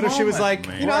just this moment. What if she was like,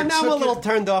 now I'm a little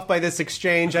turned off by this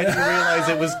exchange. I didn't realize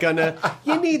it was gonna,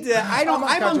 you need to,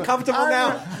 I'm uncomfortable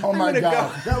now. Oh my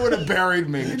God. That would have buried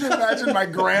me. Can you imagine my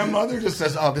grandmother just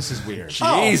says, oh, this is weird.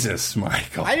 Jesus,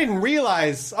 Michael. I didn't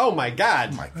realize, oh my God.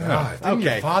 Oh my God.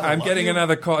 Okay. I'm getting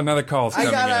another call. Another call's coming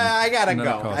in. I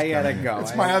gotta go.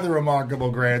 It's my other remarkable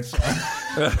grandson.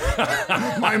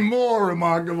 My more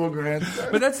remarkable grandson.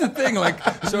 But that's the thing,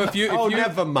 so if you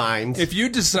never mind. If you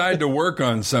decide to work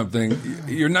on something,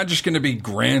 you're not just going to be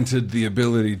granted the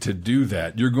ability to do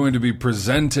that. You're going to be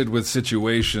presented with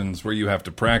situations where you have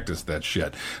to practice that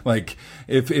shit. Like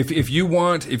if you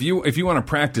want to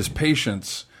practice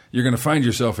patience, you're going to find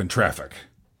yourself in traffic.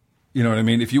 You know what I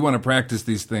mean? If you want to practice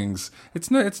these things,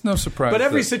 it's no surprise. But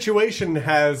every situation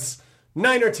has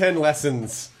 9 or 10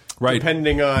 lessons. Right.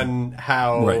 Depending on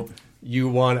how you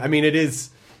want. I mean, it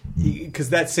is because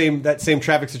that same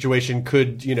traffic situation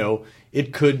could,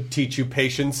 it could teach you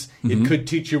patience. Mm-hmm. It could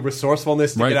teach you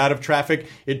resourcefulness to get out of traffic.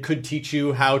 It could teach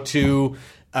you how to,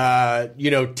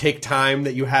 take time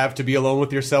that you have to be alone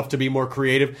with yourself to be more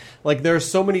creative. Like there are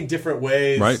so many different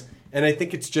ways. Right. And I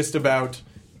think it's just about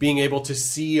being able to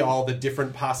see all the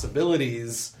different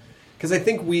possibilities. Because I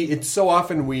think it's so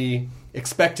often we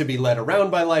expect to be led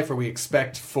around by life, or we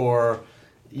expect for,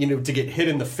 to get hit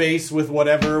in the face with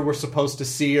whatever we're supposed to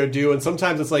see or do. And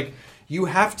sometimes it's like you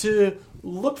have to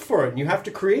look for it, and you have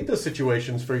to create those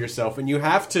situations for yourself, and you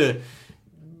have to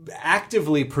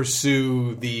actively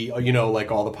pursue the,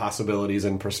 all the possibilities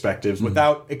and perspectives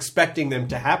without expecting them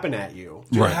to happen at you.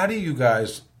 Dude, how do you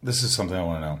guys, this is something I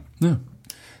want to know. Yeah.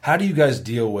 How do you guys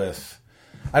deal with,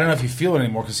 I don't know if you feel it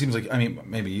anymore, because it seems like,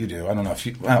 maybe you do. I don't know if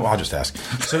you, well, I'll just ask.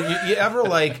 So you ever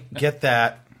get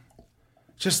that,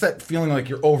 just that feeling like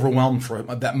you're overwhelmed for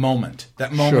that moment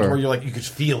where you're like, you could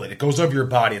feel it. It goes over your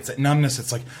body. It's that numbness.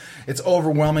 It's like, it's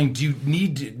overwhelming. Do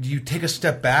you take a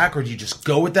step back, or do you just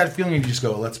go with that feeling and you just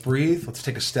go, let's breathe. Let's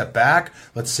take a step back.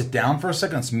 Let's sit down for a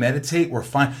second. Let's meditate. We're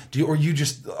fine. Or you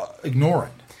just ignore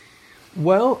it?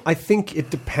 Well, I think it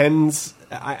depends.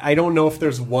 I don't know if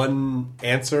there's one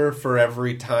answer for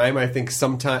every time. I think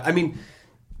sometimes,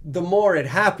 the more it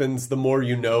happens, the more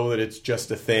you know that it's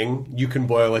just a thing. You can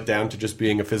boil it down to just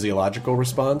being a physiological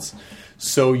response.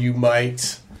 So you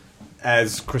might,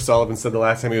 as Chris Sullivan said the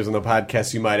last time he was on the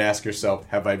podcast, you might ask yourself,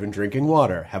 have I been drinking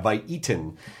water? Have I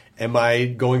eaten? Am I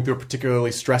going through a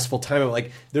particularly stressful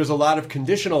time? There's a lot of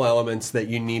conditional elements that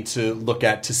you need to look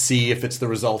at to see if it's the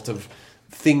result of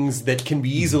things that can be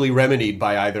easily remedied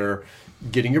by either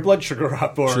getting your blood sugar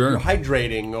up or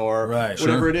hydrating or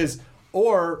whatever it is.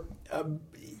 Or,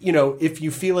 if you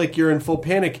feel like you're in full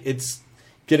panic, it's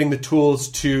getting the tools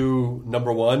to,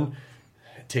 number one,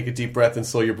 take a deep breath and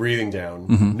slow your breathing down.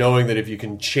 Mm-hmm. Knowing that if you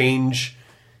can change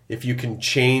the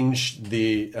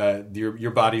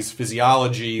your body's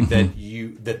physiology,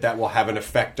 that will have an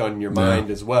effect on your mind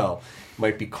as well. It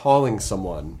might be calling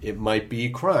someone. It might be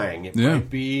crying. It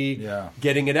might be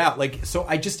getting it out. So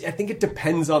I think it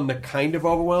depends on the kind of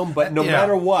overwhelm. But no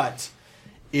matter what,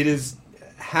 it is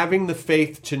having the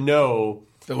faith to know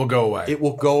it will go away. It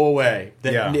will go away.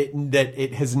 That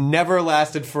it has never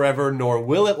lasted forever, nor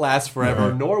will it last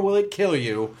forever, nor will it kill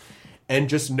you. And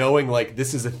just knowing,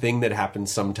 this is a thing that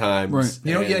happens sometimes.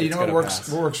 Right. What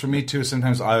works for me too.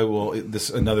 Sometimes I will.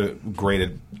 Some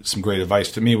great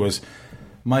advice to me was,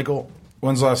 Michael,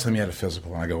 when's the last time you had a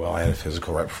physical? And I go, well, I had a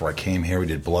physical right before I came here. We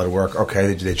did blood work. Okay,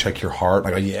 did they check your heart?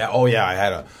 And I go, yeah. Oh yeah, I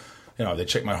had they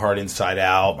checked my heart inside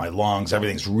out, my lungs,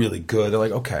 everything's really good. They're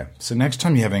like, okay, so next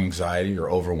time you have anxiety or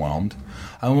overwhelmed,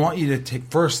 I want you to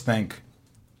think,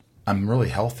 I'm really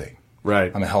healthy.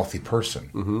 Right. I'm a healthy person.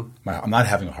 Mm-hmm. I'm not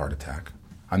having a heart attack.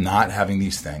 I'm not having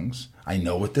these things. I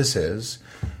know what this is.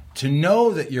 To know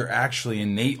that you're actually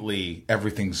innately,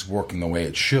 everything's working the way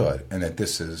it should, and that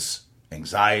this is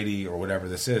anxiety or whatever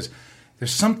this is,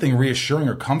 there's something reassuring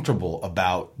or comfortable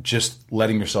about just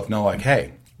letting yourself know,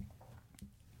 hey,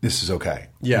 this is okay.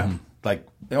 Yeah. like,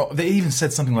 they even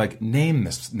said something like, name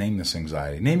this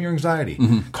anxiety. Name your anxiety.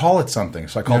 Call it something.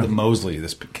 So I called it Mosley,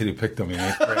 this kid who picked on me in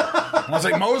 8th grade. And I was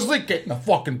like, Mosley, get in the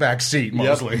fucking back seat,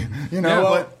 Mosley. You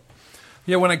know,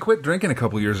 when I quit drinking a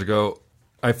couple years ago,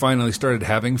 I finally started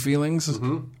having feelings,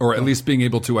 or at least being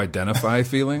able to identify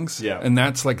feelings. And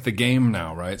that's like the game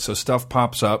now, right? So stuff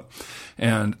pops up,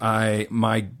 and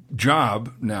my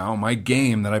job now, my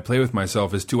game that I play with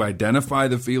myself is to identify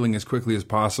the feeling as quickly as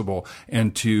possible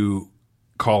and to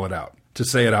call it out, to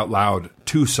say it out loud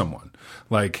to someone.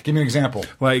 Like, give me an example.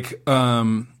 Like,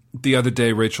 the other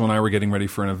day, Rachel and I were getting ready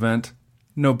for an event.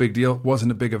 No big deal.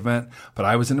 Wasn't a big event, but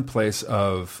I was in a place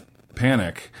of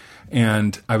panic.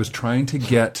 And I was trying to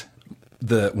get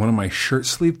one of my shirt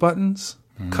sleeve buttons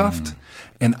cuffed,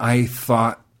 and I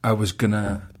thought I was going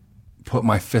to put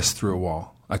my fist through a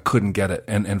wall. I couldn't get it.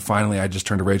 And finally I just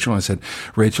turned to Rachel and I said,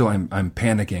 Rachel, I'm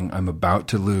panicking. I'm about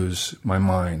to lose my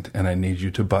mind, and I need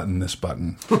you to button this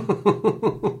button.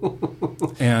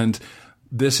 And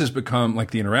this has become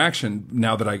like the interaction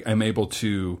now that I'm able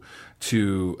to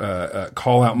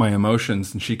call out my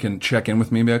emotions, and she can check in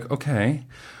with me and be like, okay,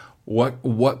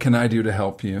 what can I do to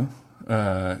help you?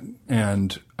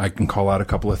 And I can call out a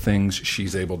couple of things.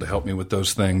 She's able to help me with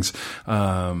those things.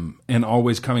 And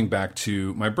always coming back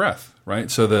to my breath, right?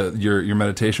 So your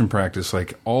meditation practice,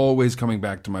 like always coming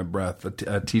back to my breath.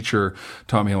 A teacher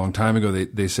taught me a long time ago,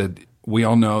 they said, we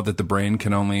all know that the brain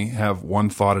can only have one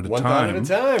thought at a time. One thought at a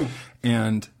time.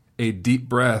 And a deep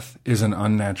breath is an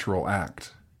unnatural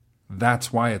act.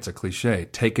 That's why it's a cliche.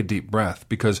 Take a deep breath,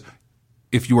 because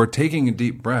if you are taking a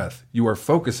deep breath, you are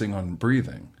focusing on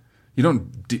breathing. You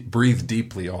don't breathe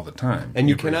deeply all the time. And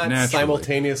you cannot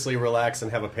simultaneously relax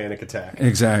and have a panic attack.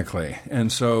 Exactly.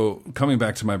 And so coming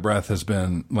back to my breath has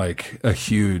been like a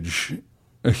huge...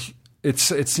 it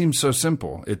seems so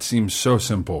simple. It seems so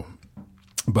simple.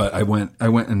 But I went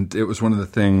and it was one of the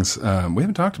things... we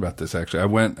haven't talked about this, actually.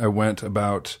 I went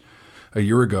about a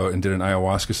year ago and did an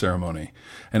ayahuasca ceremony.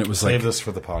 And it was Save this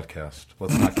for the podcast.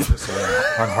 Let's not give this away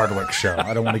on Hardwick's show.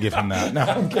 I don't want to give him that.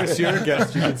 No, Chris, you're a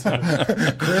guest. You can say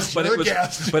it. Chris, you're a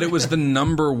guest. But it was the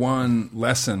number one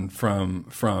lesson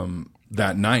from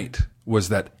that night was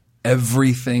that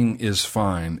everything is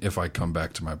fine if I come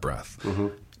back to my breath.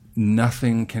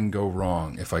 Nothing can go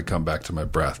wrong if I come back to my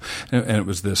breath. And it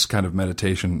was this kind of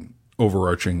meditation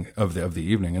overarching of the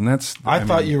evening. And that's... I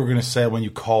thought you were going to say when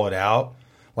you call it out,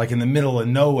 like in the middle of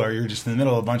nowhere, you're just in the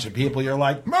middle of a bunch of people, you're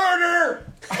like, murder!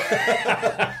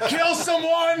 Kill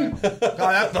someone! God,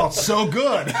 that felt so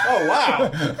good. Oh,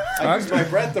 wow. I used my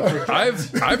breath to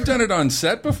project. I've done it on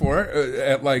set before,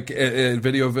 at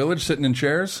Video Village, sitting in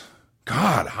chairs.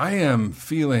 God, I am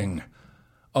feeling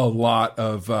a lot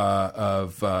of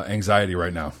anxiety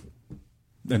right now.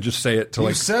 And just say it to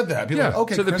you said that. People are like,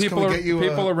 okay, so Chris, the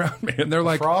people around me, and they're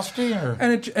like, Frosty? Or?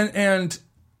 And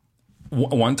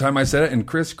one time I said it, and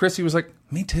Chris, he was like,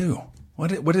 "Me too.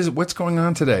 What's going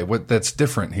on today? That's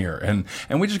different here?" And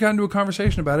we just got into a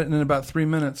conversation about it, and in about 3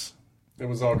 minutes, it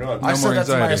was all gone. I said that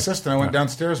to my assistant. I went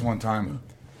downstairs one time.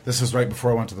 This was right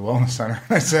before I went to the wellness center.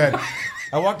 I said,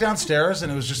 I walked downstairs,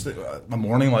 and it was just a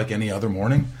morning like any other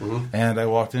morning. And I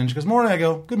walked in, and she goes, "Morning." I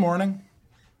go, "Good morning."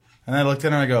 And I looked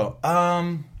at her, and I go,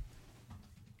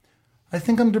 I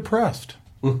think I'm depressed.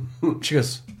 She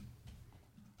goes,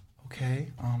 "Okay,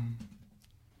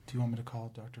 do you want me to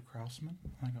call Dr. Krausman?"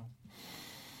 I go,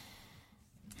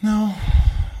 "No,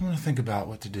 I'm going to think about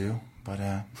what to do, but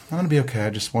I'm going to be okay. I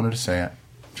just wanted to say it."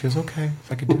 She goes, "Okay,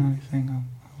 if I could do anything, I'll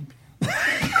help you."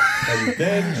 And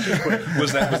then she quit.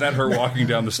 Was that her walking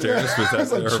down the stairs? Was that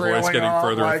her voice getting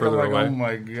further and further away? Oh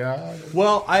my God.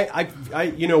 Well, I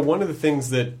one of the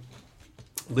things that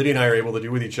Lydia and I are able to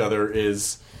do with each other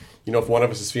is, if one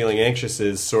of us is feeling anxious,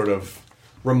 is sort of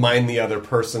remind the other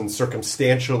person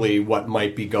circumstantially what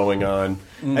might be going on.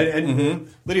 And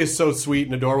Lydia's so sweet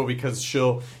and adorable because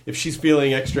if she's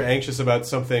feeling extra anxious about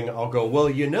something, I'll go, "Well,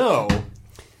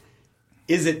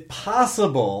 is it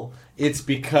possible it's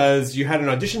because you had an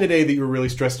audition today that you were really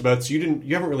stressed about, so you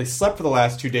haven't really slept for the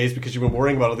last 2 days because you've been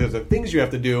worrying about all the other things you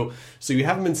have to do, so you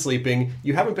haven't been sleeping,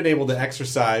 you haven't been able to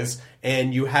exercise,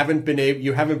 and you haven't been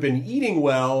eating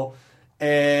well,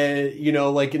 and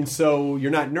and so you're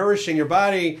not nourishing your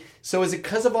body. So is it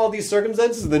because of all these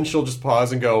circumstances?" And then she'll just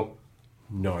pause and go,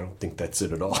 "No, I don't think that's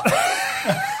it at all."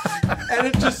 And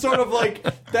it's just sort of like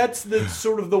that's the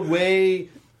sort of the way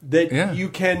that you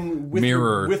can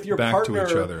mirror with your back partner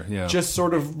to each other. Yeah. Just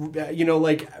sort of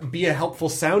be a helpful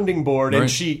sounding board. Right.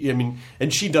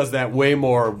 And she does that way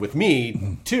more with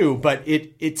me too. But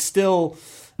it's still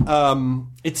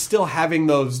having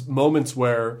those moments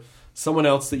where someone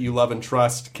else that you love and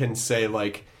trust can say,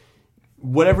 like,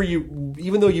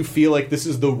 even though you feel like this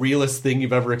is the realest thing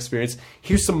you've ever experienced,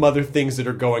 here's some other things that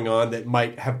are going on that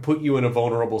might have put you in a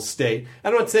vulnerable state.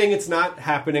 I'm not saying it's not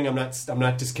happening. I'm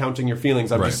not discounting your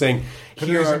feelings. I'm just saying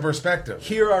here's some perspective.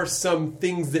 Here are some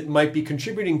things that might be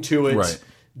contributing to it Right.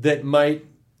 that might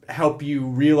help you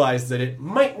realize that it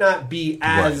might not be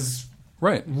as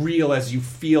real as you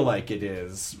feel like it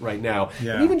is right now.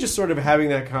 Yeah. And even just sort of having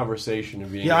that conversation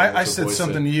and being I said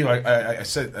something to you. I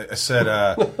said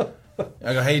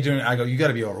I go, hey, you doing? I go, you got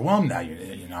to be overwhelmed now.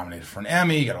 You're nominated for an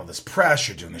Emmy. You got all this press.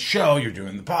 You're doing the show. You're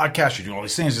doing the podcast. You're doing all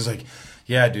these things. It's like,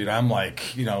 yeah, dude. I'm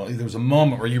like, there was a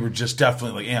moment where you were just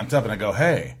definitely like amped up, and I go,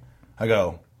 hey,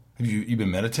 have you been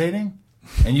meditating?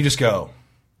 And you just go,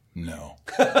 no,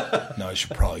 I should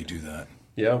probably do that.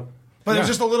 Yeah. But it's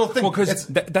just a little thing. Well, because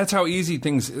that's how easy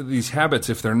these habits,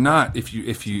 if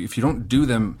you don't do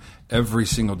them every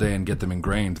single day and get them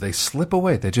ingrained, they slip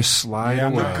away. They just slide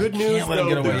away. The good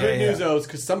news, though, is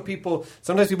because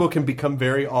sometimes people can become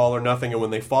very all or nothing, and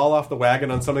when they fall off the wagon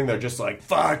on something, they're just like,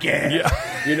 fuck it,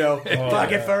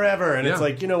 fuck it forever. And it's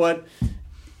like, you know what?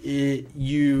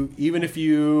 Even if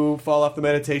you fall off the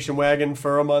meditation wagon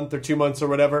for a month or 2 months or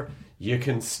whatever, you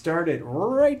can start it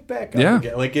right back up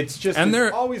again. Like it's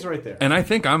always right there. And I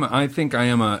think I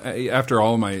am after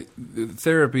all my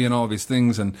therapy and all these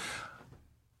things, and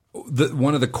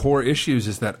one of the core issues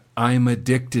is that I'm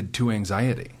addicted to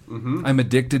anxiety. Mm-hmm. I'm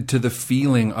addicted to the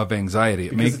feeling of anxiety.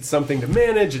 Because it's something to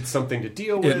manage. It's something to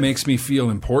deal with. It makes me feel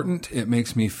important. It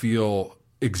makes me feel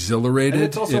exhilarated. And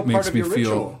it's also makes part me of your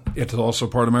feel ritual. It's also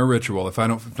part of my ritual. If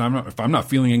I'm not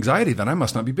feeling anxiety, then I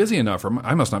must not be busy enough, or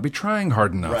I must not be trying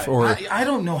hard enough. Right. Or I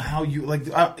don't know how you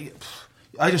like.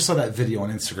 I just saw that video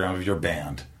on Instagram of your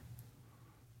band.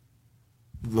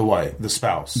 The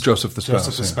spouse. Joseph the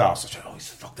spouse. I always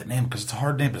fuck that name because it's a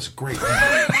hard name, but it's a great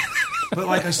name. But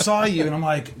like I saw you and I'm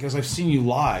like, because I've seen you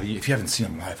live. If you haven't seen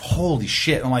him live, holy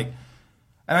shit! I'm like,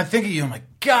 and I think of you. I'm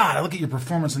like, God, I look at your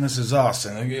performance in This Is Us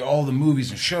and all the movies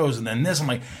and shows, and then this. I'm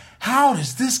like, how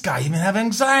does this guy even have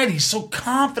anxiety? He's so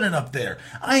confident up there.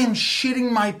 I am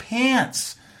shitting my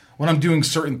pants when I'm doing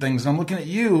certain things, and I'm looking at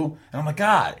you, and I'm like,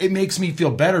 God, it makes me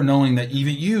feel better knowing that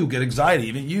even you get anxiety.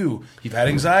 Even you've had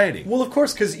anxiety. Well, of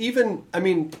course, because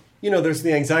there's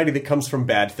the anxiety that comes from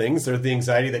bad things, there's the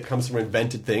anxiety that comes from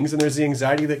invented things, and there's the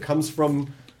anxiety that comes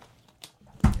from,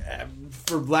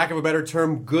 for lack of a better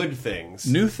term, good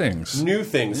things. New things.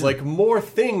 Yeah. Like, more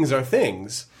things are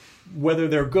things. Whether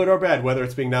they're good or bad, whether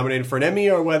it's being nominated for an Emmy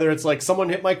or whether it's like someone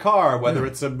hit my car, whether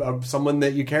it's someone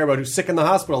that you care about who's sick in the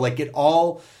hospital, like it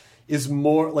all is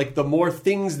more like the more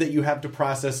things that you have to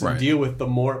process and deal with, the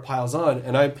more it piles on.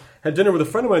 And I had dinner with a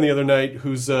friend of mine the other night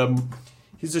who's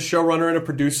he's a showrunner and a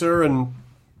producer, and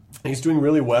he's doing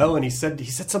really well. And he said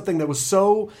something that was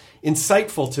so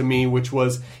insightful to me, which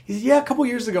was, a couple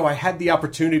years ago I had the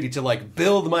opportunity to like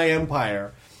build my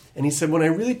empire. And he said when I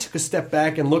really took a step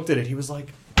back and looked at it, he was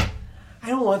like, I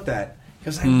don't want that.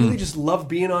 Because I really just love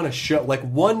being on a show.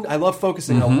 I love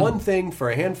focusing on one thing for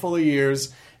a handful of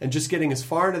years and just getting as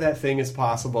far into that thing as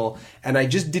possible. And I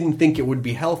just didn't think it would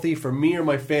be healthy for me or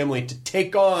my family to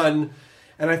take on.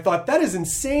 And I thought that is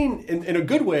insane in a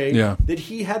good way that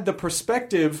he had the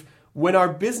perspective when our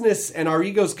business and our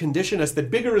egos condition us that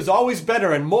bigger is always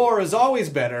better and more is always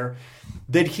better,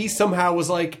 that he somehow was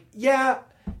like,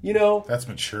 that's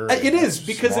mature. It is,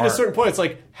 because at a certain point, it's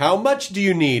like, how much do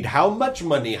you need? How much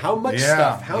money? How much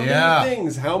stuff? How many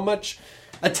things? How much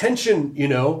attention?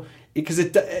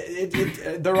 Because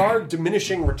there are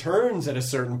diminishing returns at a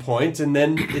certain point, and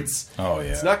then it's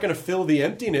not going to fill the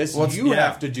emptiness. You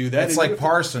have to do that. It's like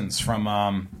Parsons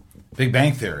from Big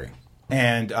Bang Theory.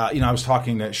 And, I was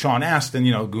talking to Sean Astin,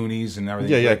 Goonies and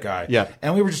everything, that guy. Yeah.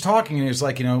 And we were just talking, and he was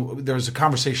like, there was a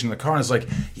conversation in the car, and it's like,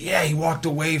 he walked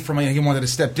away from it. He wanted to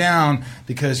step down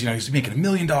because, he's making $1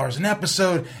 million an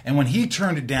episode. And when he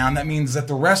turned it down, that means that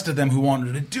the rest of them who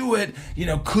wanted to do it,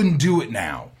 couldn't do it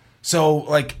now. So,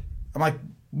 I'm like,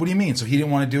 what do you mean? So he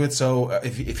didn't want to do it. So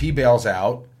if he bails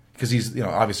out, because he's,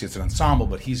 obviously it's an ensemble,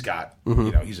 but he's got,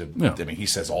 he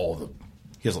says all of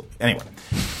the, anyway.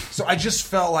 So I just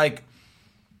felt like,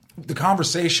 the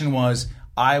conversation was,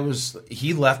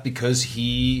 he left because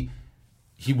he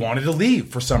wanted to leave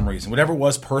for some reason, whatever it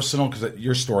was, personal, because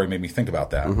your story made me think about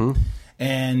that. Mm-hmm.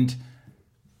 And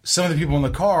some of the people in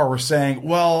the car were saying,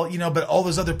 well, but all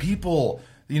those other people,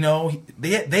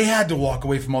 they had to walk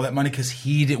away from all that money because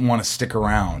he didn't want to stick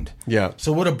around. Yeah.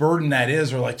 So what a burden that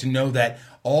is, or like to know that,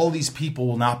 all these people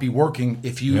will not be working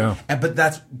if you.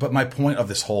 But my point of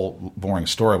this whole boring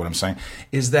story, what I'm saying,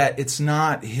 is that it's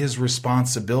not his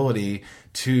responsibility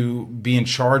to be in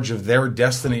charge of their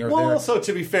destiny. Also,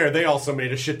 to be fair, they also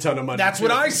made a shit ton of money. That's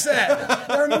what I said.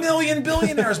 They're a million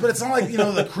billionaires, but it's not like,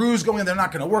 the crew's going, they're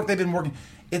not going to work. They've been working.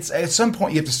 It's at some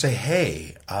point you have to say,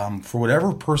 hey, for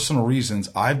whatever personal reasons,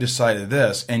 I've decided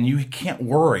this, and you can't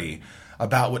worry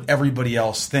about what everybody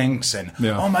else thinks. And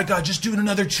oh my God, just do it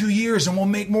another 2 years and we'll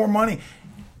make more money.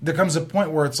 There comes a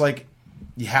point where it's like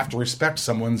you have to respect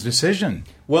someone's decision.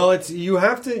 Well, you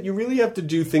really have to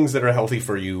do things that are healthy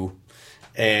for you.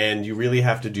 And you really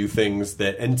have to do things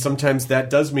and sometimes that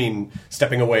does mean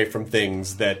stepping away from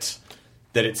things that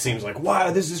it seems like,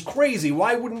 wow, this is crazy.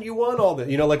 Why wouldn't you want all that?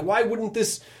 Why wouldn't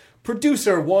this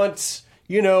producer want,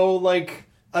 like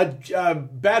a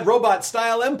Bad Robot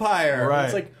style empire? Right.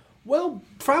 It's like, well,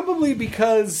 probably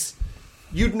because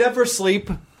you'd never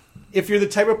sleep if you're the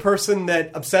type of person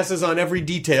that obsesses on every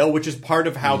detail, which is part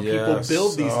of how people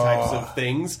build these types of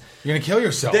things. You're going to kill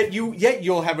yourself.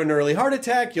 You'll have an early heart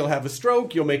attack, you'll have a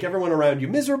stroke, you'll make everyone around you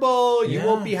miserable, you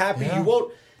won't be happy,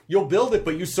 you'll build it,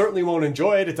 but you certainly won't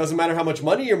enjoy it. It doesn't matter how much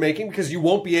money you're making because you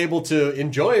won't be able to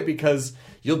enjoy it because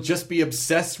you'll just be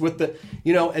obsessed with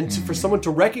for someone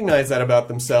to recognize that about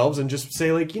themselves and just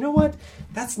say, like, you know what?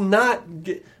 That's not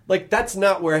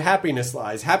where happiness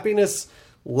lies. Happiness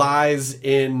lies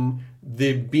in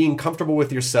the being comfortable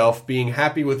with yourself, being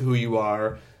happy with who you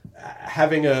are,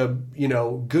 having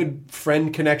good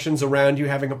friend connections around you,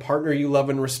 having a partner you love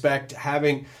and respect,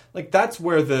 that's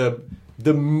where the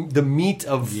meat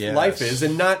of life is,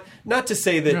 and not to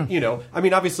say that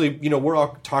obviously we're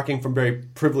all talking from very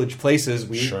privileged places.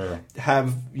 We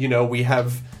have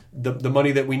the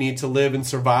money that we need to live and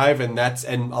survive, and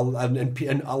a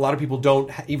lot of people don't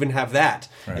even have that,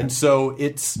 and so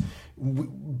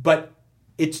but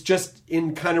it's just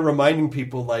in kind of reminding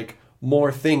people, like,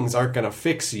 more things aren't going to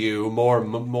fix you,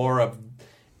 more of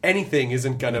anything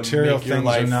isn't going to make your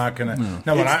life. Are not going to.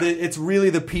 No, it's really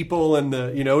the people and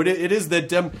the it is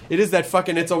that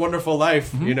fucking It's a Wonderful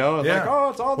Life. Like,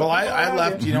 it's all. Well, I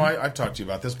left. I've talked to you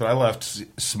about this, but I left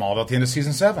Smallville at the end of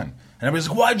season 7, and everybody's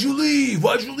like, "Why'd you leave?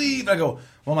 Why'd you leave?" I go,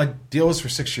 "Well, my deal was for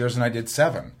 6 years, and I did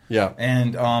 7. Yeah,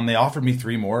 and they offered me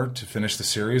 3 more to finish the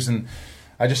series, and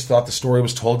I just thought the story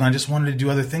was told, and I just wanted to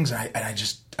do other things, and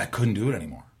I couldn't do it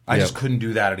anymore. I just couldn't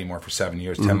do that anymore for 7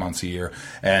 years, 10 months a year.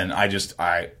 And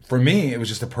for me, it was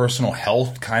just a personal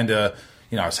health kind of,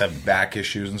 I was having back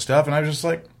issues and stuff. And I was just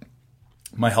like,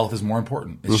 my health is more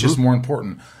important. It's just more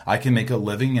important. I can make a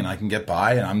living and I can get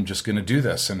by, and I'm just going to do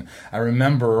this. And I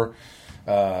remember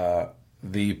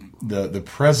the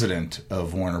president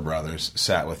of Warner Brothers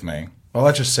sat with me. Well,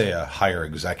 let's just say a higher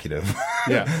executive.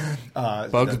 Yeah.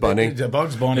 Bugs Bunny.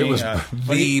 Bugs Bunny. It was Bugs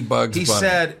Bunny. He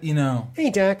said, "Hey,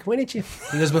 Doc, why didn't you?"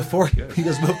 He goes, that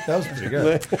was pretty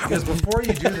good. He goes, before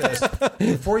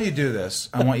you do this,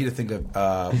 I want you to think of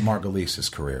Margulise's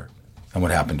career and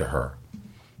what happened to her.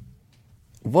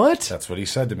 What? That's what he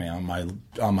said to me on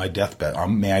my deathbed.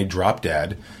 May I drop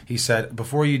dead? He said,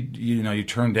 before you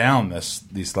turn down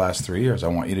these last 3 years, I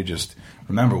want you to just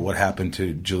remember what happened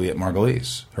to Juliette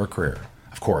Margulies, her career.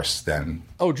 Of course, then.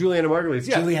 Oh, Juliana Margulies.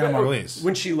 Yeah. Juliana Margulies.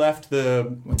 When she left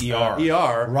the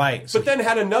ER. Right. But then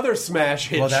had another smash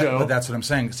hit show. But that's what I'm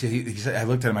saying. See, he said, I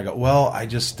looked at him, I go, well, I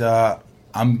just,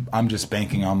 I'm just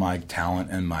banking on my talent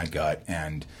and my gut.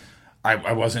 And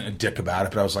I wasn't a dick about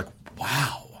it, but I was like,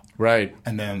 wow. Right.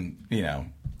 And then,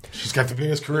 she's got the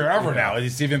biggest career ever now.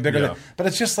 It's even bigger. But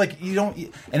it's just like,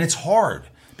 and it's hard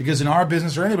because in our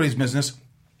business or anybody's business,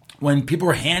 when people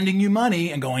are handing you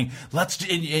money and going,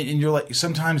 and you're like,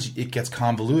 sometimes it gets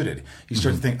convoluted. You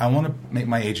start to think, I want to make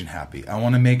my agent happy. I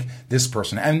want to make this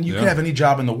person. And you can have any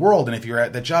job in the world. And if you're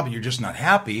at that job and you're just not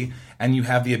happy and you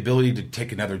have the ability to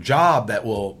take another job that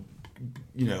will,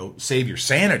 save your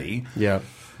sanity. Yeah.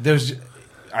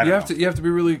 You have to be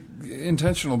really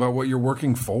intentional about what you're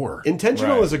working for.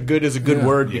 Intentional is a good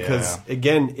word because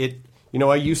again,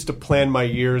 I used to plan my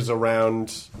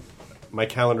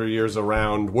calendar years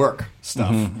around work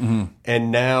stuff.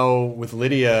 And now with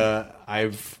Lydia,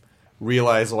 I've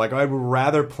realized I'd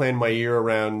rather plan my year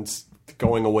around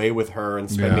going away with her and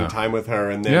spending time with her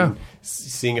and then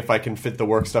seeing if I can fit the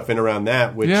work stuff in around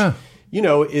that, which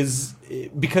is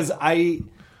because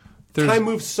time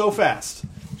moves so fast.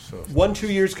 1-2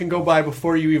 years can go by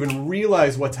before you even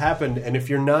realize what's happened, and if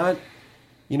you're not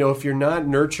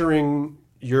nurturing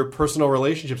your personal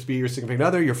relationships, be it your significant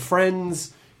other, your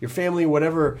friends, your family,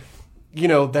 whatever,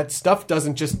 that stuff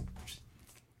doesn't just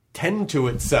tend to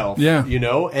itself.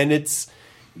 And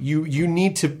you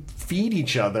need to feed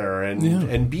each other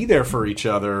and be there for each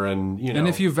other, and And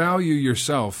if you value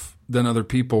yourself, then other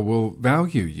people will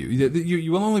value you.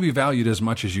 You will only be valued as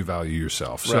much as you value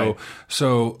yourself.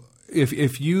 So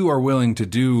if you are willing to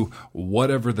do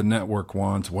whatever the network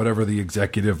wants, whatever the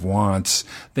executive wants,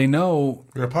 they know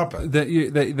you're a puppet. That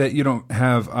you don't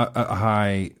have a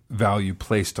high value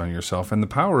placed on yourself. And the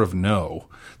power of no,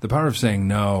 the power of saying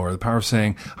no, or the power of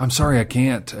saying, I'm sorry, I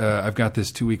can't. I've got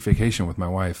this 2-week vacation with my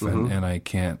wife, and I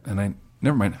can't. And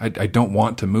never mind. I don't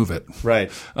want to move it. Right.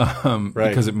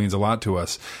 Because it means a lot to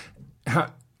us.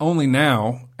 Only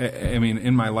now, I mean,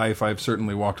 in my life, I've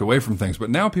certainly walked away from things, but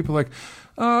now people are like,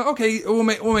 okay, we'll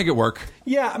make it work.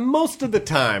 Yeah, most of the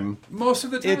time.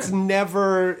 It's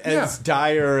never as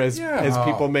dire as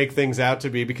people make things out to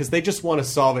be, because they just want to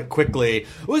solve it quickly.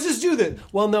 Let's just do that.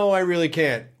 Well, no, I really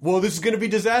can't. Well, this is going to be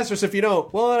disastrous if you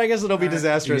don't. Well, I guess it'll be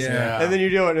disastrous. Yeah. And then you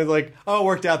do it, and it's like, oh, it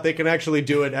worked out. They can actually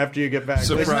do it after you get back.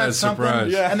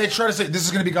 Surprise. Yeah. And they try to say, this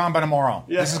is going to be gone by tomorrow.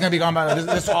 Yeah. This is going to be gone by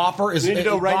this offer is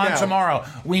gone tomorrow.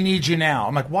 We need you now.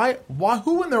 I'm like, why?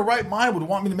 Who in their right mind would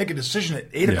want me to make a decision at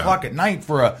 8 o'clock at night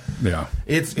for a... Yeah.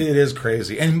 It is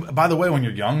crazy. And by the way, when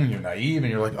you're young and you're naive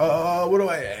and you're like, what do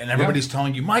I... And everybody's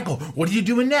telling you, Michael, what are you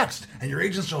doing next? And your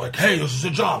agents are like, hey, this is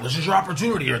a job. This is your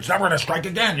opportunity. It's never going to strike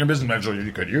again. Your business manager,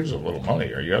 you could use a little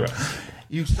money. Or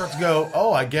you start to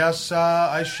go, I guess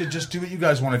I should just do what you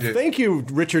guys want to do. Thank you,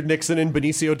 Richard Nixon and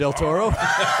Benicio del Toro.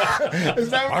 Is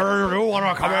that what I don't want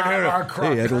to come in here.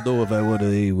 Hey, I don't know if I want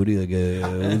to. What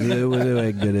am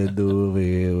I gonna do?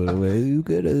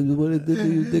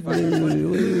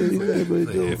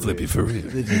 Flippy for real.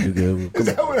 Is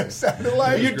that what it sounded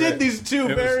like? You did these two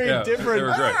very different. They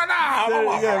were great.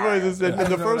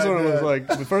 The first one was like,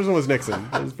 the first one was Nixon.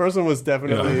 The first one was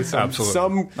definitely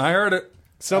some. I heard it.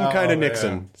 Some kind of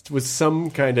Nixon. It was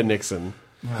some kind of Nixon.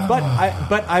 But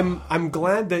I'm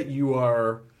glad that you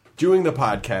are doing the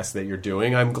podcast that you're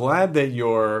doing. I'm glad that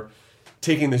you're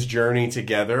taking this journey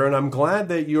together, and I'm glad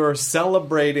that you're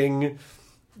celebrating,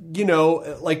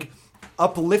 like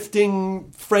uplifting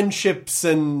friendships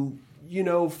and,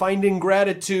 finding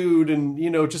gratitude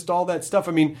and, just all that stuff.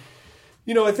 I mean,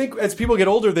 I think as people get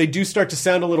older, they do start to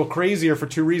sound a little crazier for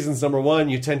two reasons. Number one,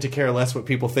 you tend to care less what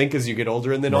people think as you get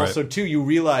older. And then also, two, you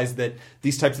realize that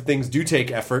these types of things do take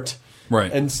effort.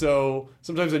 Right. And so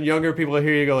sometimes when younger people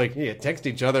hear you go like, text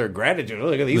each other gratitude.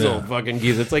 Look at these old fucking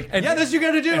geese. It's like, that's you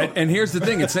got to do. And here's the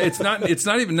thing. It's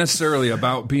not even necessarily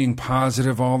about being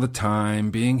positive all the time,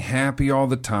 being happy all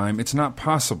the time. It's not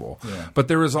possible. Yeah. But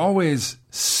there is always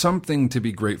something to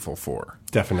be grateful for.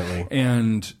 Definitely.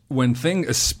 And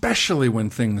especially when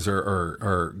things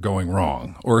are going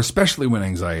wrong, or especially when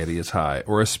anxiety is high,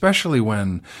 or especially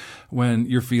when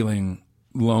you're feeling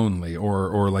lonely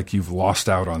or like you've lost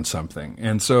out on something.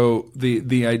 And so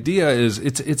the idea is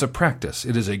it's a practice.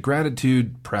 It is a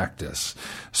gratitude practice,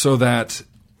 so that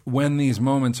when these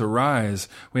moments arise,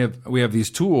 we have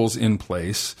these tools in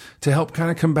place to help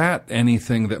kind of combat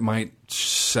anything that might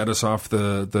set us off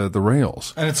the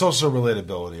rails. And it's also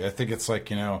relatability. I think it's like,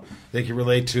 they can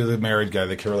relate to the married guy.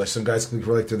 They can relate. Some guys can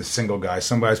relate to the single guy.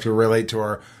 Some guys can relate to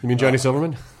our... You mean Johnny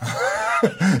Silverman?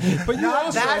 But you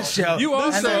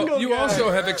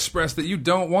also have expressed that you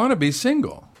don't want to be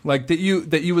single. Like that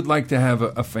you would like to have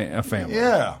a family.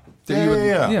 Yeah.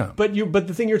 Yeah. But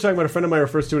the thing you're talking about, a friend of mine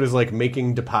refers to it as like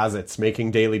making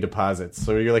daily deposits.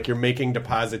 So you're making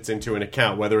deposits into an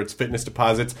account, whether it's fitness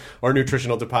deposits or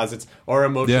nutritional deposits or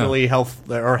emotionally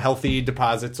healthy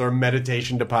deposits or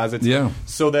meditation deposits. Yeah.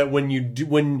 So that when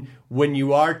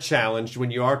you are challenged,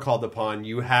 when you are called upon,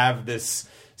 you have this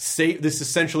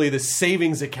essentially the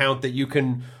savings account that you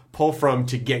can pull from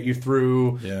to get you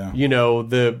through,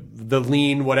 the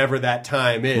lean, whatever that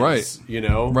time is, right?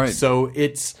 Right. So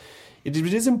it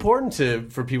is important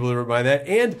for people to remind that,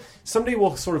 and somebody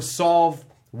will sort of solve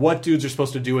what dudes are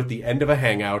supposed to do at the end of a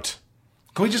hangout.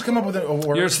 Can we just come up with a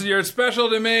word? You're special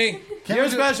to me. You're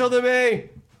special to me.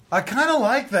 I kind of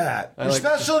like that. You're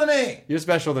special to me. You're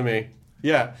special to me.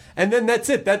 Yeah. And then that's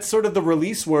it. That's sort of the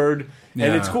release word.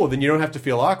 And it's cool. Then you don't have to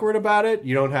feel awkward about it.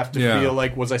 You don't have to feel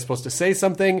like, was I supposed to say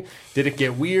something? Did it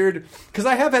get weird? Because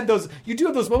I have had those, you do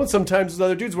have those moments sometimes with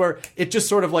other dudes where it just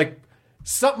sort of like,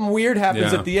 something weird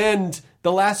happens at the end,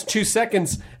 the last 2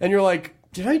 seconds, and you're like,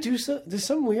 did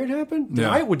something weird happen?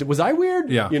 Was I weird?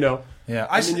 Yeah.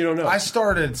 Yeah. You don't know. I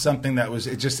started something that was,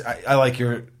 I like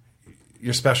your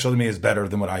special to me is better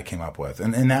than what I came up with.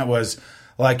 And that was,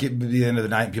 like, at the end of the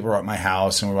night, people were at my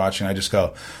house and we're watching, I just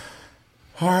go,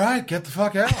 all right, get the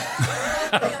fuck out.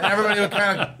 And everybody would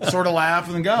kind of sort of laugh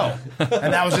and then go.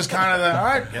 And that was just kind of the, all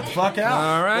right, get the fuck out.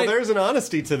 All right. Well, there's an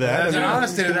honesty to that. There's an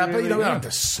honesty to that, but you don't have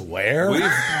to swear.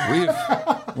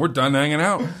 We're done hanging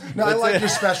out. No, I like you're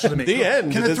special to me. The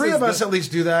end. Can the three of us at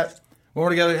least do that? When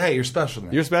we're together, hey, you're special to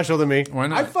me. You're special to me. Why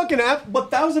not? I fucking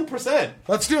 1,000%.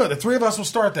 Let's do it. The three of us will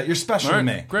start that. You're special to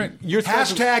me. Great. You're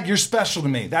hashtag you're special to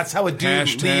me. That's how a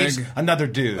dude leaves another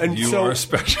dude. And You so- are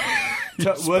special.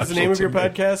 What's the name of your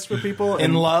podcast for people?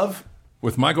 In Love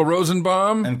With Michael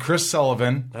Rosenbaum. and Chris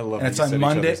Sullivan. I love and that it's you on said each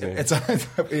Monday. other's name. It's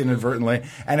on, inadvertently,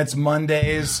 and it's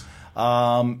Mondays.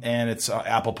 And it's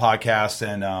Apple Podcasts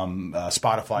and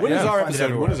Spotify. When You does can our find it episode?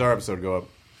 everywhere. When does our episode go up?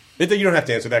 You don't have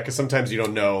to answer that because sometimes you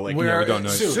don't know. Like, we don't know.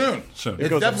 Soon. Soon. It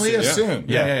goes up definitely soon. is Yeah. soon.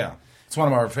 Yeah. It's one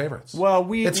of our favorites. well,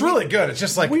 It's really good. It's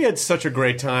just like we had such a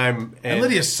great time, and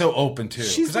Lydia's so open too.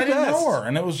 She's Because the I didn't best. know her,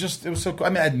 and it was so cool. I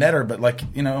mean, I'd met her, but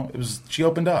she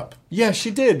opened up. Yeah,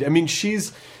 she did. I mean,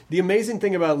 she's the amazing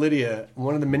thing about Lydia.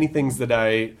 One of the many things that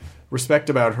I respect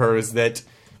about her is that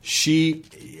she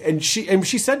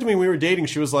said to me when we were dating,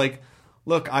 she was like,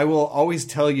 "Look, I will always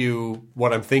tell you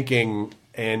what I'm thinking,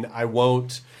 and I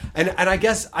won't." And I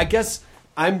guess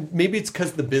maybe it's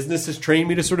because the business has trained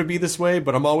me to sort of be this way,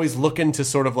 but I'm always looking to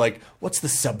sort of like, what's the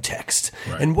subtext?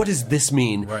 Right. And what does this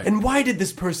mean? Right. And why did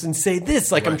this person say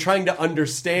this? Like, I'm trying to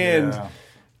understand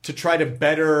to try to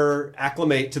better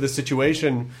acclimate to the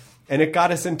situation. And it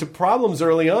got us into problems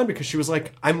early on because she was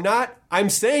like, I'm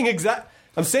saying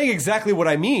exactly what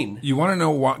I mean. You want to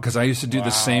know why? Because I used to do the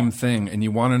same thing, and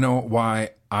you want to know why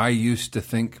I used to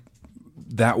think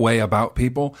that way about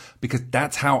people? Because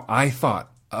that's how I thought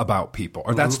about people,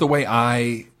 or that's the way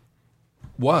I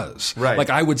was. Right. Like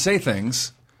I would say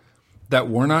things that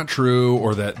were not true,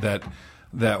 or that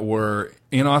were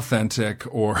inauthentic,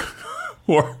 or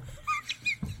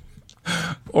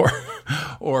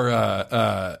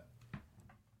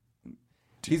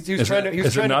He was trying to.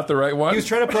 Is it not the right one? He was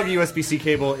trying to plug a USB-C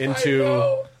cable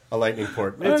into a lightning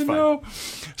port. It's fine. know.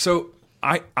 So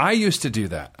I used to do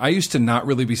that. I used to not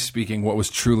really be speaking what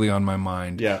was truly on my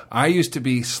mind. Yeah. I used to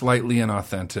be slightly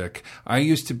inauthentic. I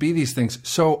used to be these things.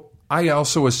 So I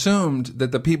also assumed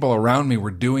that the people around me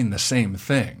were doing the same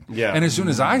thing. Yeah. And as soon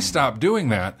as I stopped doing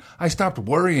that, I stopped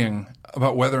worrying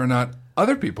about whether or not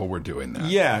other people were doing that.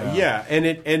 Yeah. And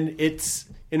it's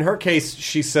in her case,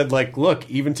 she said, like, look,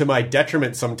 even to my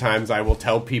detriment, sometimes I will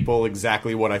tell people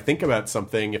exactly what I think about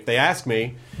something if they ask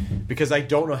me, because I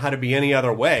don't know how to be any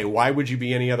other way. Why would you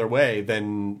be any other way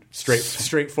than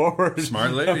straightforward?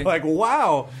 Smart lady. I'm like,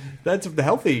 wow, that's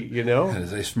healthy, you know? That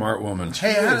is a smart woman.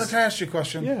 Hey, can I ask you a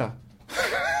question? Yeah.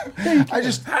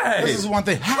 This is one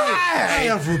thing. Hey,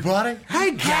 everybody.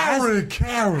 Hey, guys.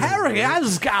 Harry, I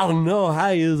just gotta know how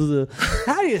you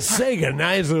say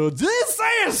goodnight. So this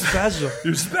is special.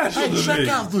 You're special Hey, check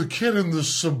out the kid in the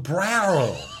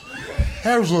sombrero.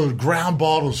 There's a ground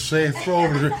bottle safe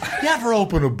thrown in. You ever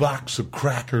open a box of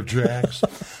Cracker Jacks?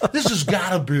 This has got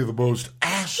to be the most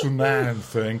asinine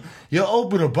thing. You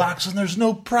open a box and there's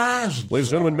no prize. Ladies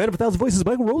and gentlemen, man of 1,000 voices,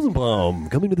 Michael Rosenbaum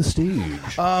coming to the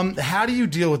stage. How do you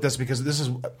deal with this? Because this is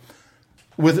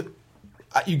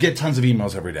you get tons of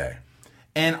emails every day,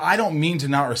 and I don't mean to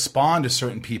not respond to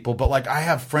certain people, but like I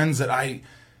have friends that I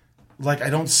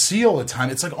don't see all the time.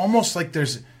 It's like almost like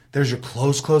there's your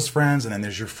close friends, and then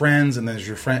there's your friends, and then there's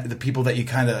your the people that you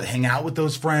kind of hang out with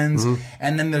those friends,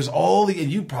 and then there's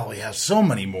and you probably have so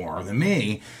many more than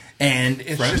me, and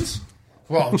it's Friends?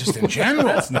 just in general.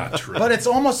 That's not true. But it's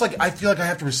almost like I feel like I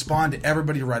have to respond to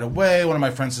everybody right away. One of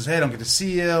my friends says, hey, I don't get to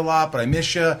see you a lot, but I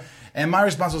miss you. And my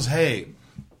response was, hey,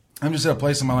 I'm just at a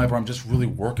place in my life where I'm just really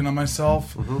working on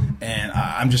myself, and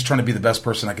I'm just trying to be the best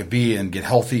person I could be and get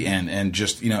healthy and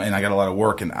just, and I got a lot of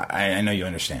work, and I know you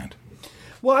understand.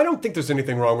 Well, I don't think there's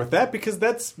anything wrong with that because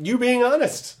that's you being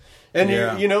honest, and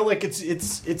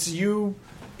it's you.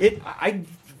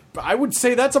 I would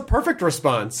say that's a perfect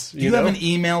response. Do you have an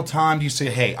email time? Do you say,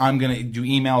 hey, I'm going to do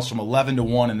emails from 11 to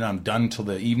 1 and then I'm done till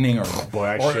the evening? Or boy,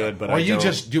 I should, but I you don't.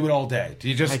 Just do it all day? Do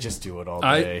you just? I just do it all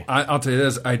day. I'll tell you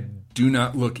this, I do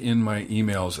not look in my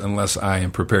emails unless I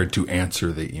am prepared to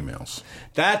answer the emails.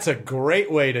 That's a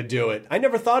great way to do it. I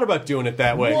never thought about doing it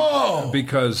that way. Whoa!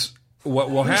 Because what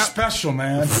will You're happen... special,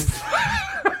 man.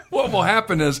 What will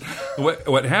happen is,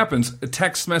 what happens,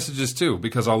 text messages too,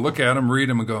 because I'll look at them, read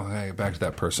them, and go, hey, back to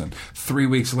that person. 3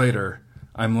 weeks later,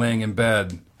 I'm laying in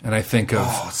bed, and I think of...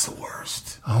 Oh, it's the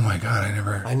worst. Oh, my God,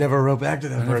 I never wrote back to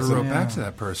that person. I never wrote back to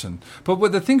that person. But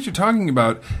with the things you're talking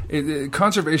about,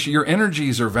 conservation, your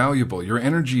energies are valuable. Your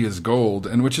energy is gold,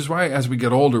 and which is why as we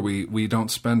get older, we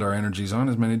don't spend our energies on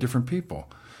as many different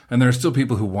people. And there are still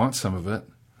people who want some of it,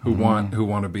 who want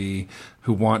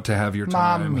to have your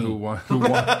time, Mommy.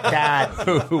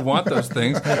 who want those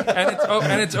things,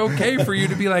 and it's okay for you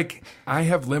to be like, I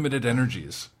have limited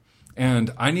energies,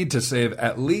 and I need to save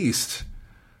at least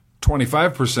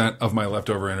 25% of my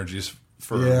leftover energies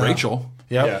for Rachel.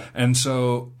 Yep. Yeah. And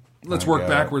so let's work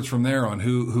backwards from there on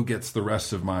who gets the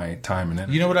rest of my time and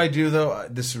energy. You know what I do, though?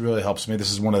 This really helps me.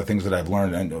 This is one of the things that I've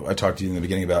learned. And I talked to you in the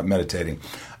beginning about meditating.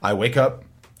 I wake up.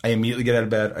 I immediately get out of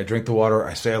bed. I drink the water.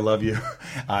 I say I love you.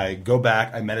 I go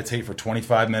back. I meditate for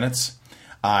 25 minutes.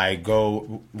 I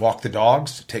go walk the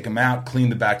dogs, take them out, clean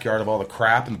the backyard of all the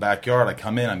crap in the backyard. I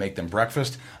come in. I make them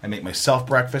breakfast. I make myself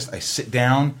breakfast. I sit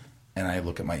down, and I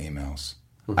look at my emails.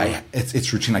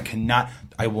 It's routine.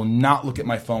 I will not look at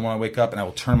my phone when I wake up, and I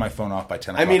will turn my phone off by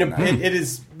 10 o'clock. I mean, it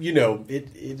is,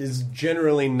 it is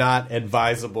generally not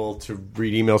advisable to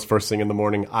read emails first thing in the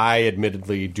morning. I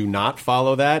admittedly do not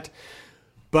follow that,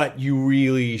 but you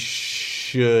really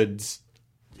should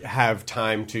have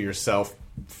time to yourself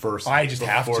first. I just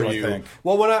have to, I think.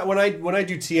 Well, when I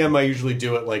do TM, I usually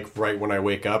do it like right when I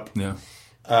wake up. Yeah.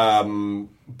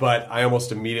 But I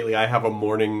almost immediately, I have a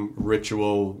morning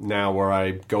ritual now where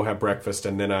I go have breakfast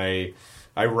and then I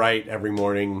write every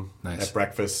morning at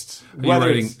breakfast. Are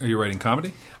you writing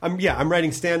comedy? I'm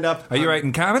writing stand up. Are you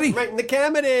writing comedy? I'm writing the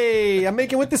comedy. I'm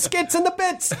making with the skits and the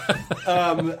bits.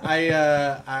 I'm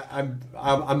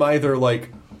either like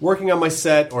working on my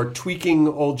set or tweaking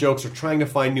old jokes or trying to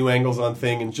find new angles on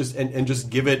thing and just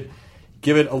give it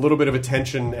a little bit of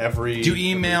attention every. Do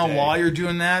you email while you're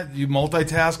doing that? You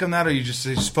multitask on that, or are you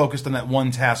just focused on that one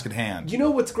task at hand? You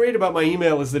know what's great about my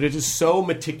email is that it is so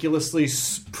meticulously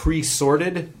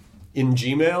pre-sorted in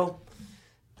Gmail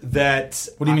that.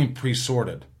 What do you mean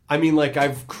pre-sorted? I mean, like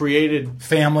I've created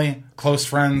family, close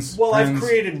friends. Well,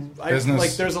 friends,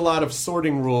 like there's a lot of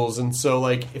sorting rules, and so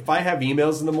like if I have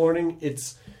emails in the morning,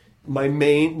 it's the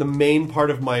main part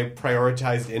of my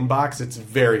prioritized inbox. It's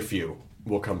very few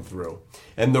will come through,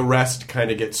 and the rest kind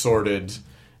of get sorted,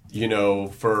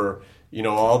 for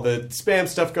all the spam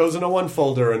stuff goes into one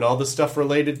folder, and all the stuff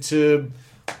related to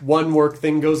one work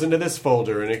thing goes into this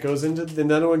folder, and it goes into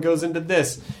another one goes into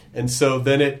this, and so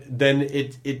then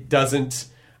it doesn't.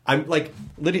 I'm like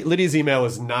Lydia's email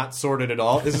is not sorted at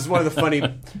all. This is one of the funny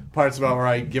parts about where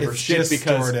I give her shit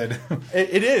because sorted.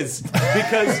 It is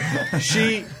because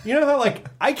she, how like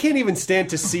I can't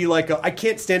stand to see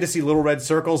little red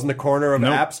circles in the corner of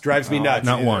apps. Drives me nuts.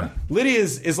 Not one.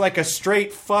 Lydia's is like a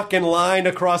straight fucking line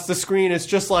across the screen. It's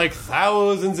just like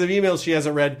thousands of emails she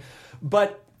hasn't read,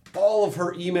 but all of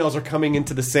her emails are coming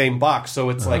into the same box, so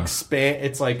it's like spam.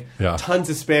 It's like tons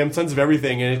of spam, tons of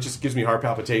everything, and it just gives me heart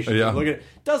palpitations. Yeah. Look at it;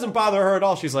 doesn't bother her at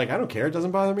all. She's like, I don't care. It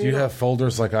doesn't bother me. Do you have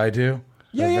folders like I do?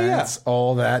 Yeah.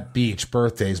 All that, beach,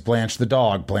 birthdays, Blanche the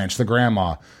dog, Blanche the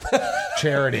grandma,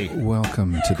 charity.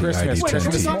 Welcome to the Christmas,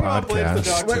 ID10T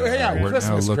podcast. Hang on, We're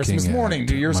Christmas, now Christmas looking morning, at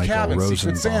New Year's Michael cabin,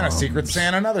 Rosenbaum's, Secret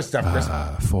Santa, and other stuff.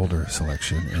 Christmas. Folder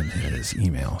selection in his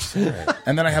emails.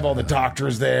 And then I have all the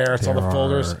doctors there. It's all the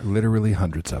folders. Literally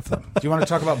hundreds of them. Do you want to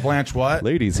talk about Blanche what?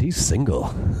 Ladies, he's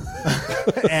single.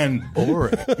 And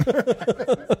boring.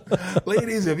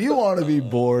 Ladies, if you want to be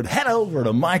bored, head over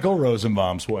to Michael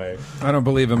Rosenbaum's way. I don't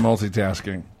believe in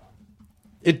multitasking.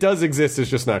 It does exist. It's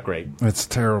just not great. It's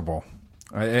terrible.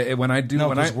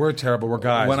 We're terrible. We're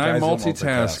guys. When I Guys don't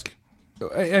multitask,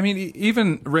 I mean,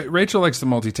 even Rachel likes to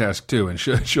multitask too, and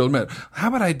she'll admit, how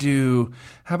about I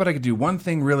could do one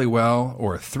thing really well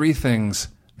or three things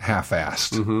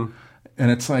half-assed? Mm-hmm.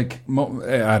 And it's like,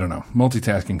 I don't know.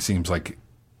 Multitasking seems like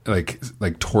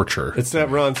torture. It's that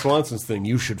Ron Swanson's thing.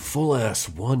 You should full-ass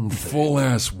one thing.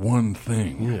 Full-ass one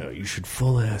thing. Yeah, you should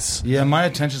full-ass. Yeah, my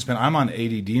attention span, I'm on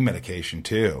ADD medication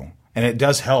too. And it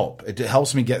does help. It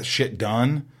helps me get shit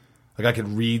done. Like I could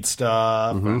read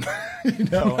stuff.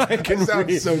 Mm-hmm. I can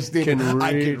read. So stupid.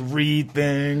 I could read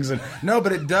things.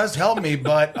 But it does help me.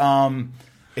 But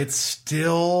it's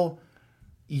still...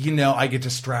 I get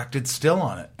distracted still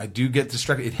on it. I do get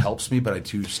distracted. It helps me, but I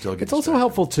do still get distracted. It's also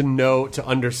helpful to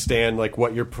understand like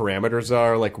what your parameters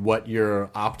are, like what your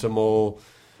optimal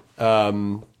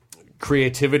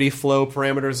creativity flow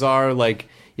parameters are. Like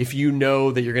if you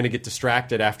know that you're going to get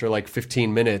distracted after like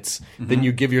 15 minutes, then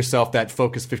you give yourself that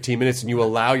focused 15 minutes and you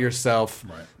allow yourself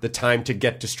the time to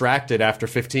get distracted after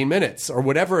 15 minutes or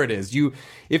whatever it is.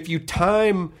 If you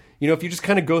just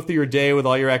kind of go through your day with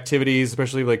all your activities,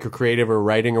 especially like your creative or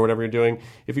writing or whatever you're doing,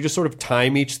 if you just sort of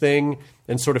time each thing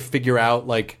and sort of figure out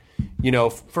like,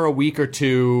 for a week or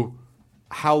two,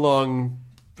 how long,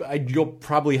 you'll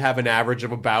probably have an average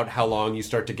of about how long you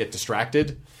start to get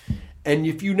distracted. And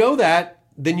if you know that,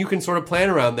 then you can sort of plan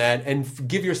around that and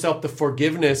give yourself the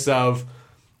forgiveness of,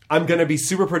 I'm going to be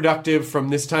super productive from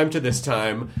this time to this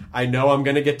time. I know I'm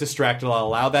going to get distracted. I'll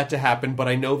allow that to happen, but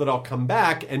I know that I'll come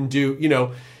back and do,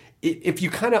 if you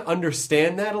kind of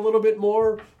understand that a little bit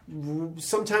more,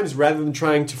 sometimes rather than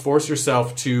trying to force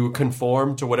yourself to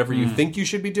conform to whatever you think you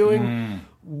should be doing,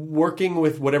 working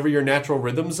with whatever your natural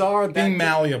rhythms are. Being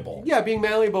malleable. Yeah, being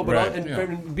malleable, but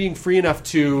and being free enough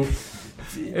to...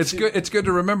 It's good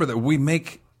to remember that we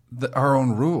make our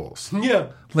own rules. Yeah.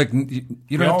 Like,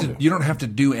 you don't have to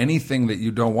do anything that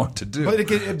you don't want to do. But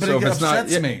it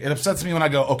upsets me. It upsets me when I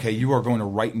go, okay, you are going to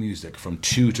write music from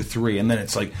 2 to 3, and then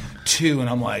it's like 2, and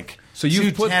I'm like... So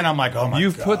you've put 10, I'm like, oh my God.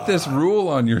 You've put this rule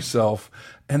on yourself,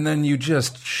 and then you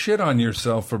just shit on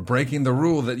yourself for breaking the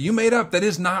rule that you made up that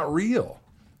is not real.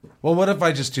 Well, what if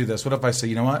I just do this? What if I say,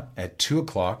 you know what? At 2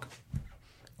 o'clock,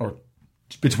 or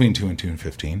between 2 and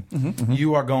 2:15,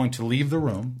 you are going to leave the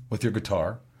room with your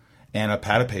guitar and a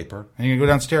pad of paper, and you're going to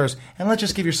go downstairs, and let's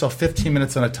just give yourself 15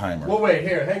 minutes on a timer. Well, wait,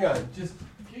 here, hang on. Just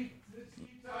keep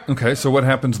talking. Okay, so what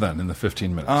happens then in the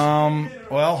 15 minutes?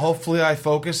 Well, hopefully I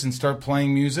focus and start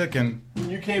playing music, and... When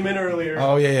you came in earlier,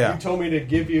 oh, yeah. You told me to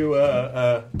give you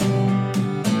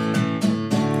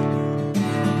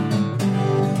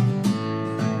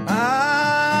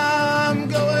I'm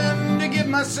going to give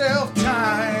myself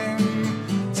time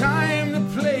to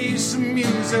play some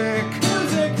music.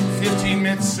 15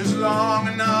 minutes is long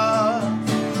enough.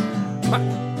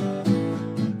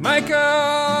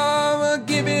 Michael will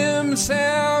give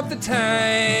himself the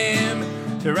time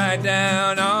to write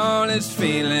down all his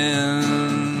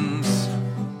feelings.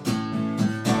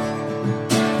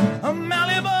 I'm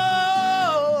malleable.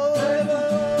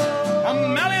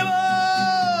 I'm malleable.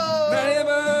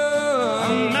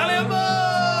 I'm malleable.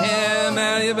 Yeah,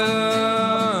 malleable.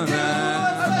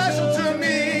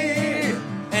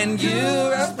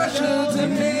 You're special to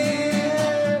me.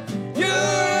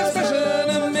 You're special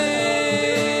to me.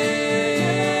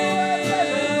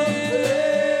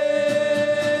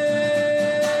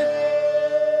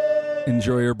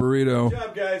 Enjoy your burrito. Good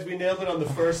job, guys. We nailed it on the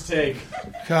first take.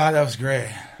 God, that was great.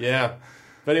 Yeah.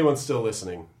 If anyone's still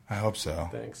listening. I hope so.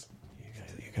 Thanks.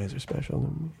 You guys are special to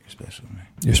me. You're special to me.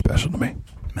 You're special to me.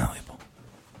 Malleable.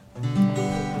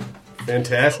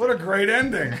 Fantastic. What a great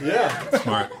ending. Yeah.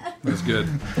 Smart. That's good.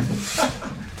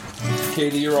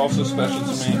 Katie, you're also special to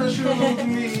me. Special to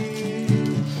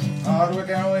me. Hard work,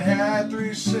 I only had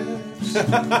 3 sips.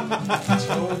 I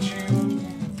told you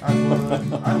I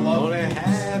would. I love only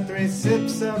had 3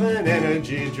 sips of an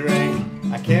energy drink.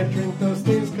 I can't drink those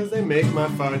things because they make my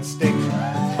farts stink.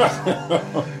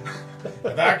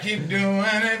 If I keep doing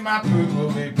it, my poop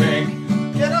will be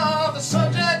pink. Get off the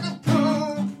subject of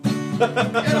poop.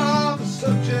 Get off the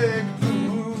subject of poop.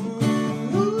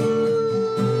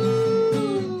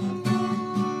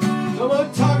 No more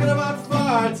talking about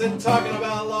farts and talking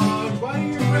about logs. Why are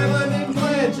you grilling and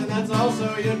clench? And that's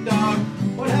also your dog.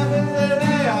 What happened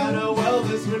today on a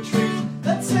wellness retreat?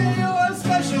 Let's say you're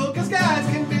special, cause guys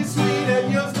can be sweet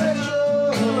and you're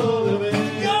special to me.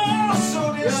 You're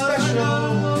so dear special.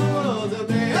 To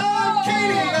me. Oh,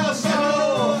 Katie, you're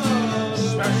special.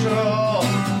 Special.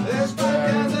 This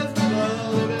podcast is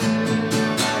special to me.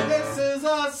 This is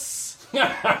us.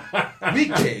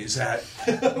 Weekdays at...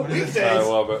 Weekdays? I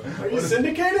love it. Are you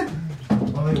syndicated?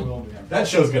 Well, they will be. That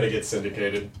show's gonna get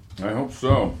syndicated. I hope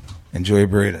so. Enjoy a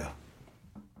burrito.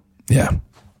 Yeah.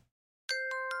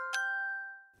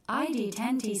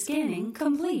 ID10T scanning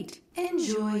complete.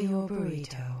 Enjoy your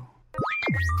burrito.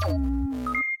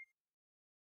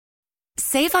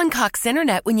 Save on Cox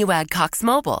Internet when you add Cox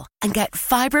Mobile and get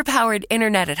fiber-powered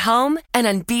internet at home and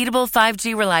unbeatable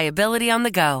 5G reliability on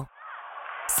the go.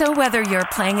 So whether you're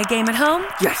playing a game at home,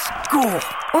 Yes, cool.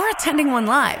 or attending one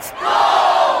live,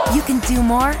 you can do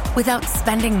more without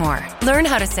spending more. Learn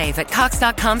how to save at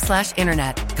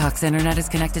cox.com/internet. Cox Internet is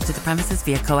connected to the premises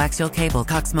via coaxial cable.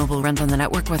 Cox Mobile runs on the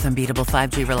network with unbeatable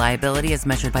 5G reliability as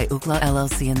measured by Ookla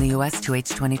LLC in the U.S. to H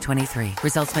 2023.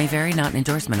 Results may vary, not an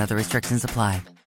endorsement. Other restrictions apply.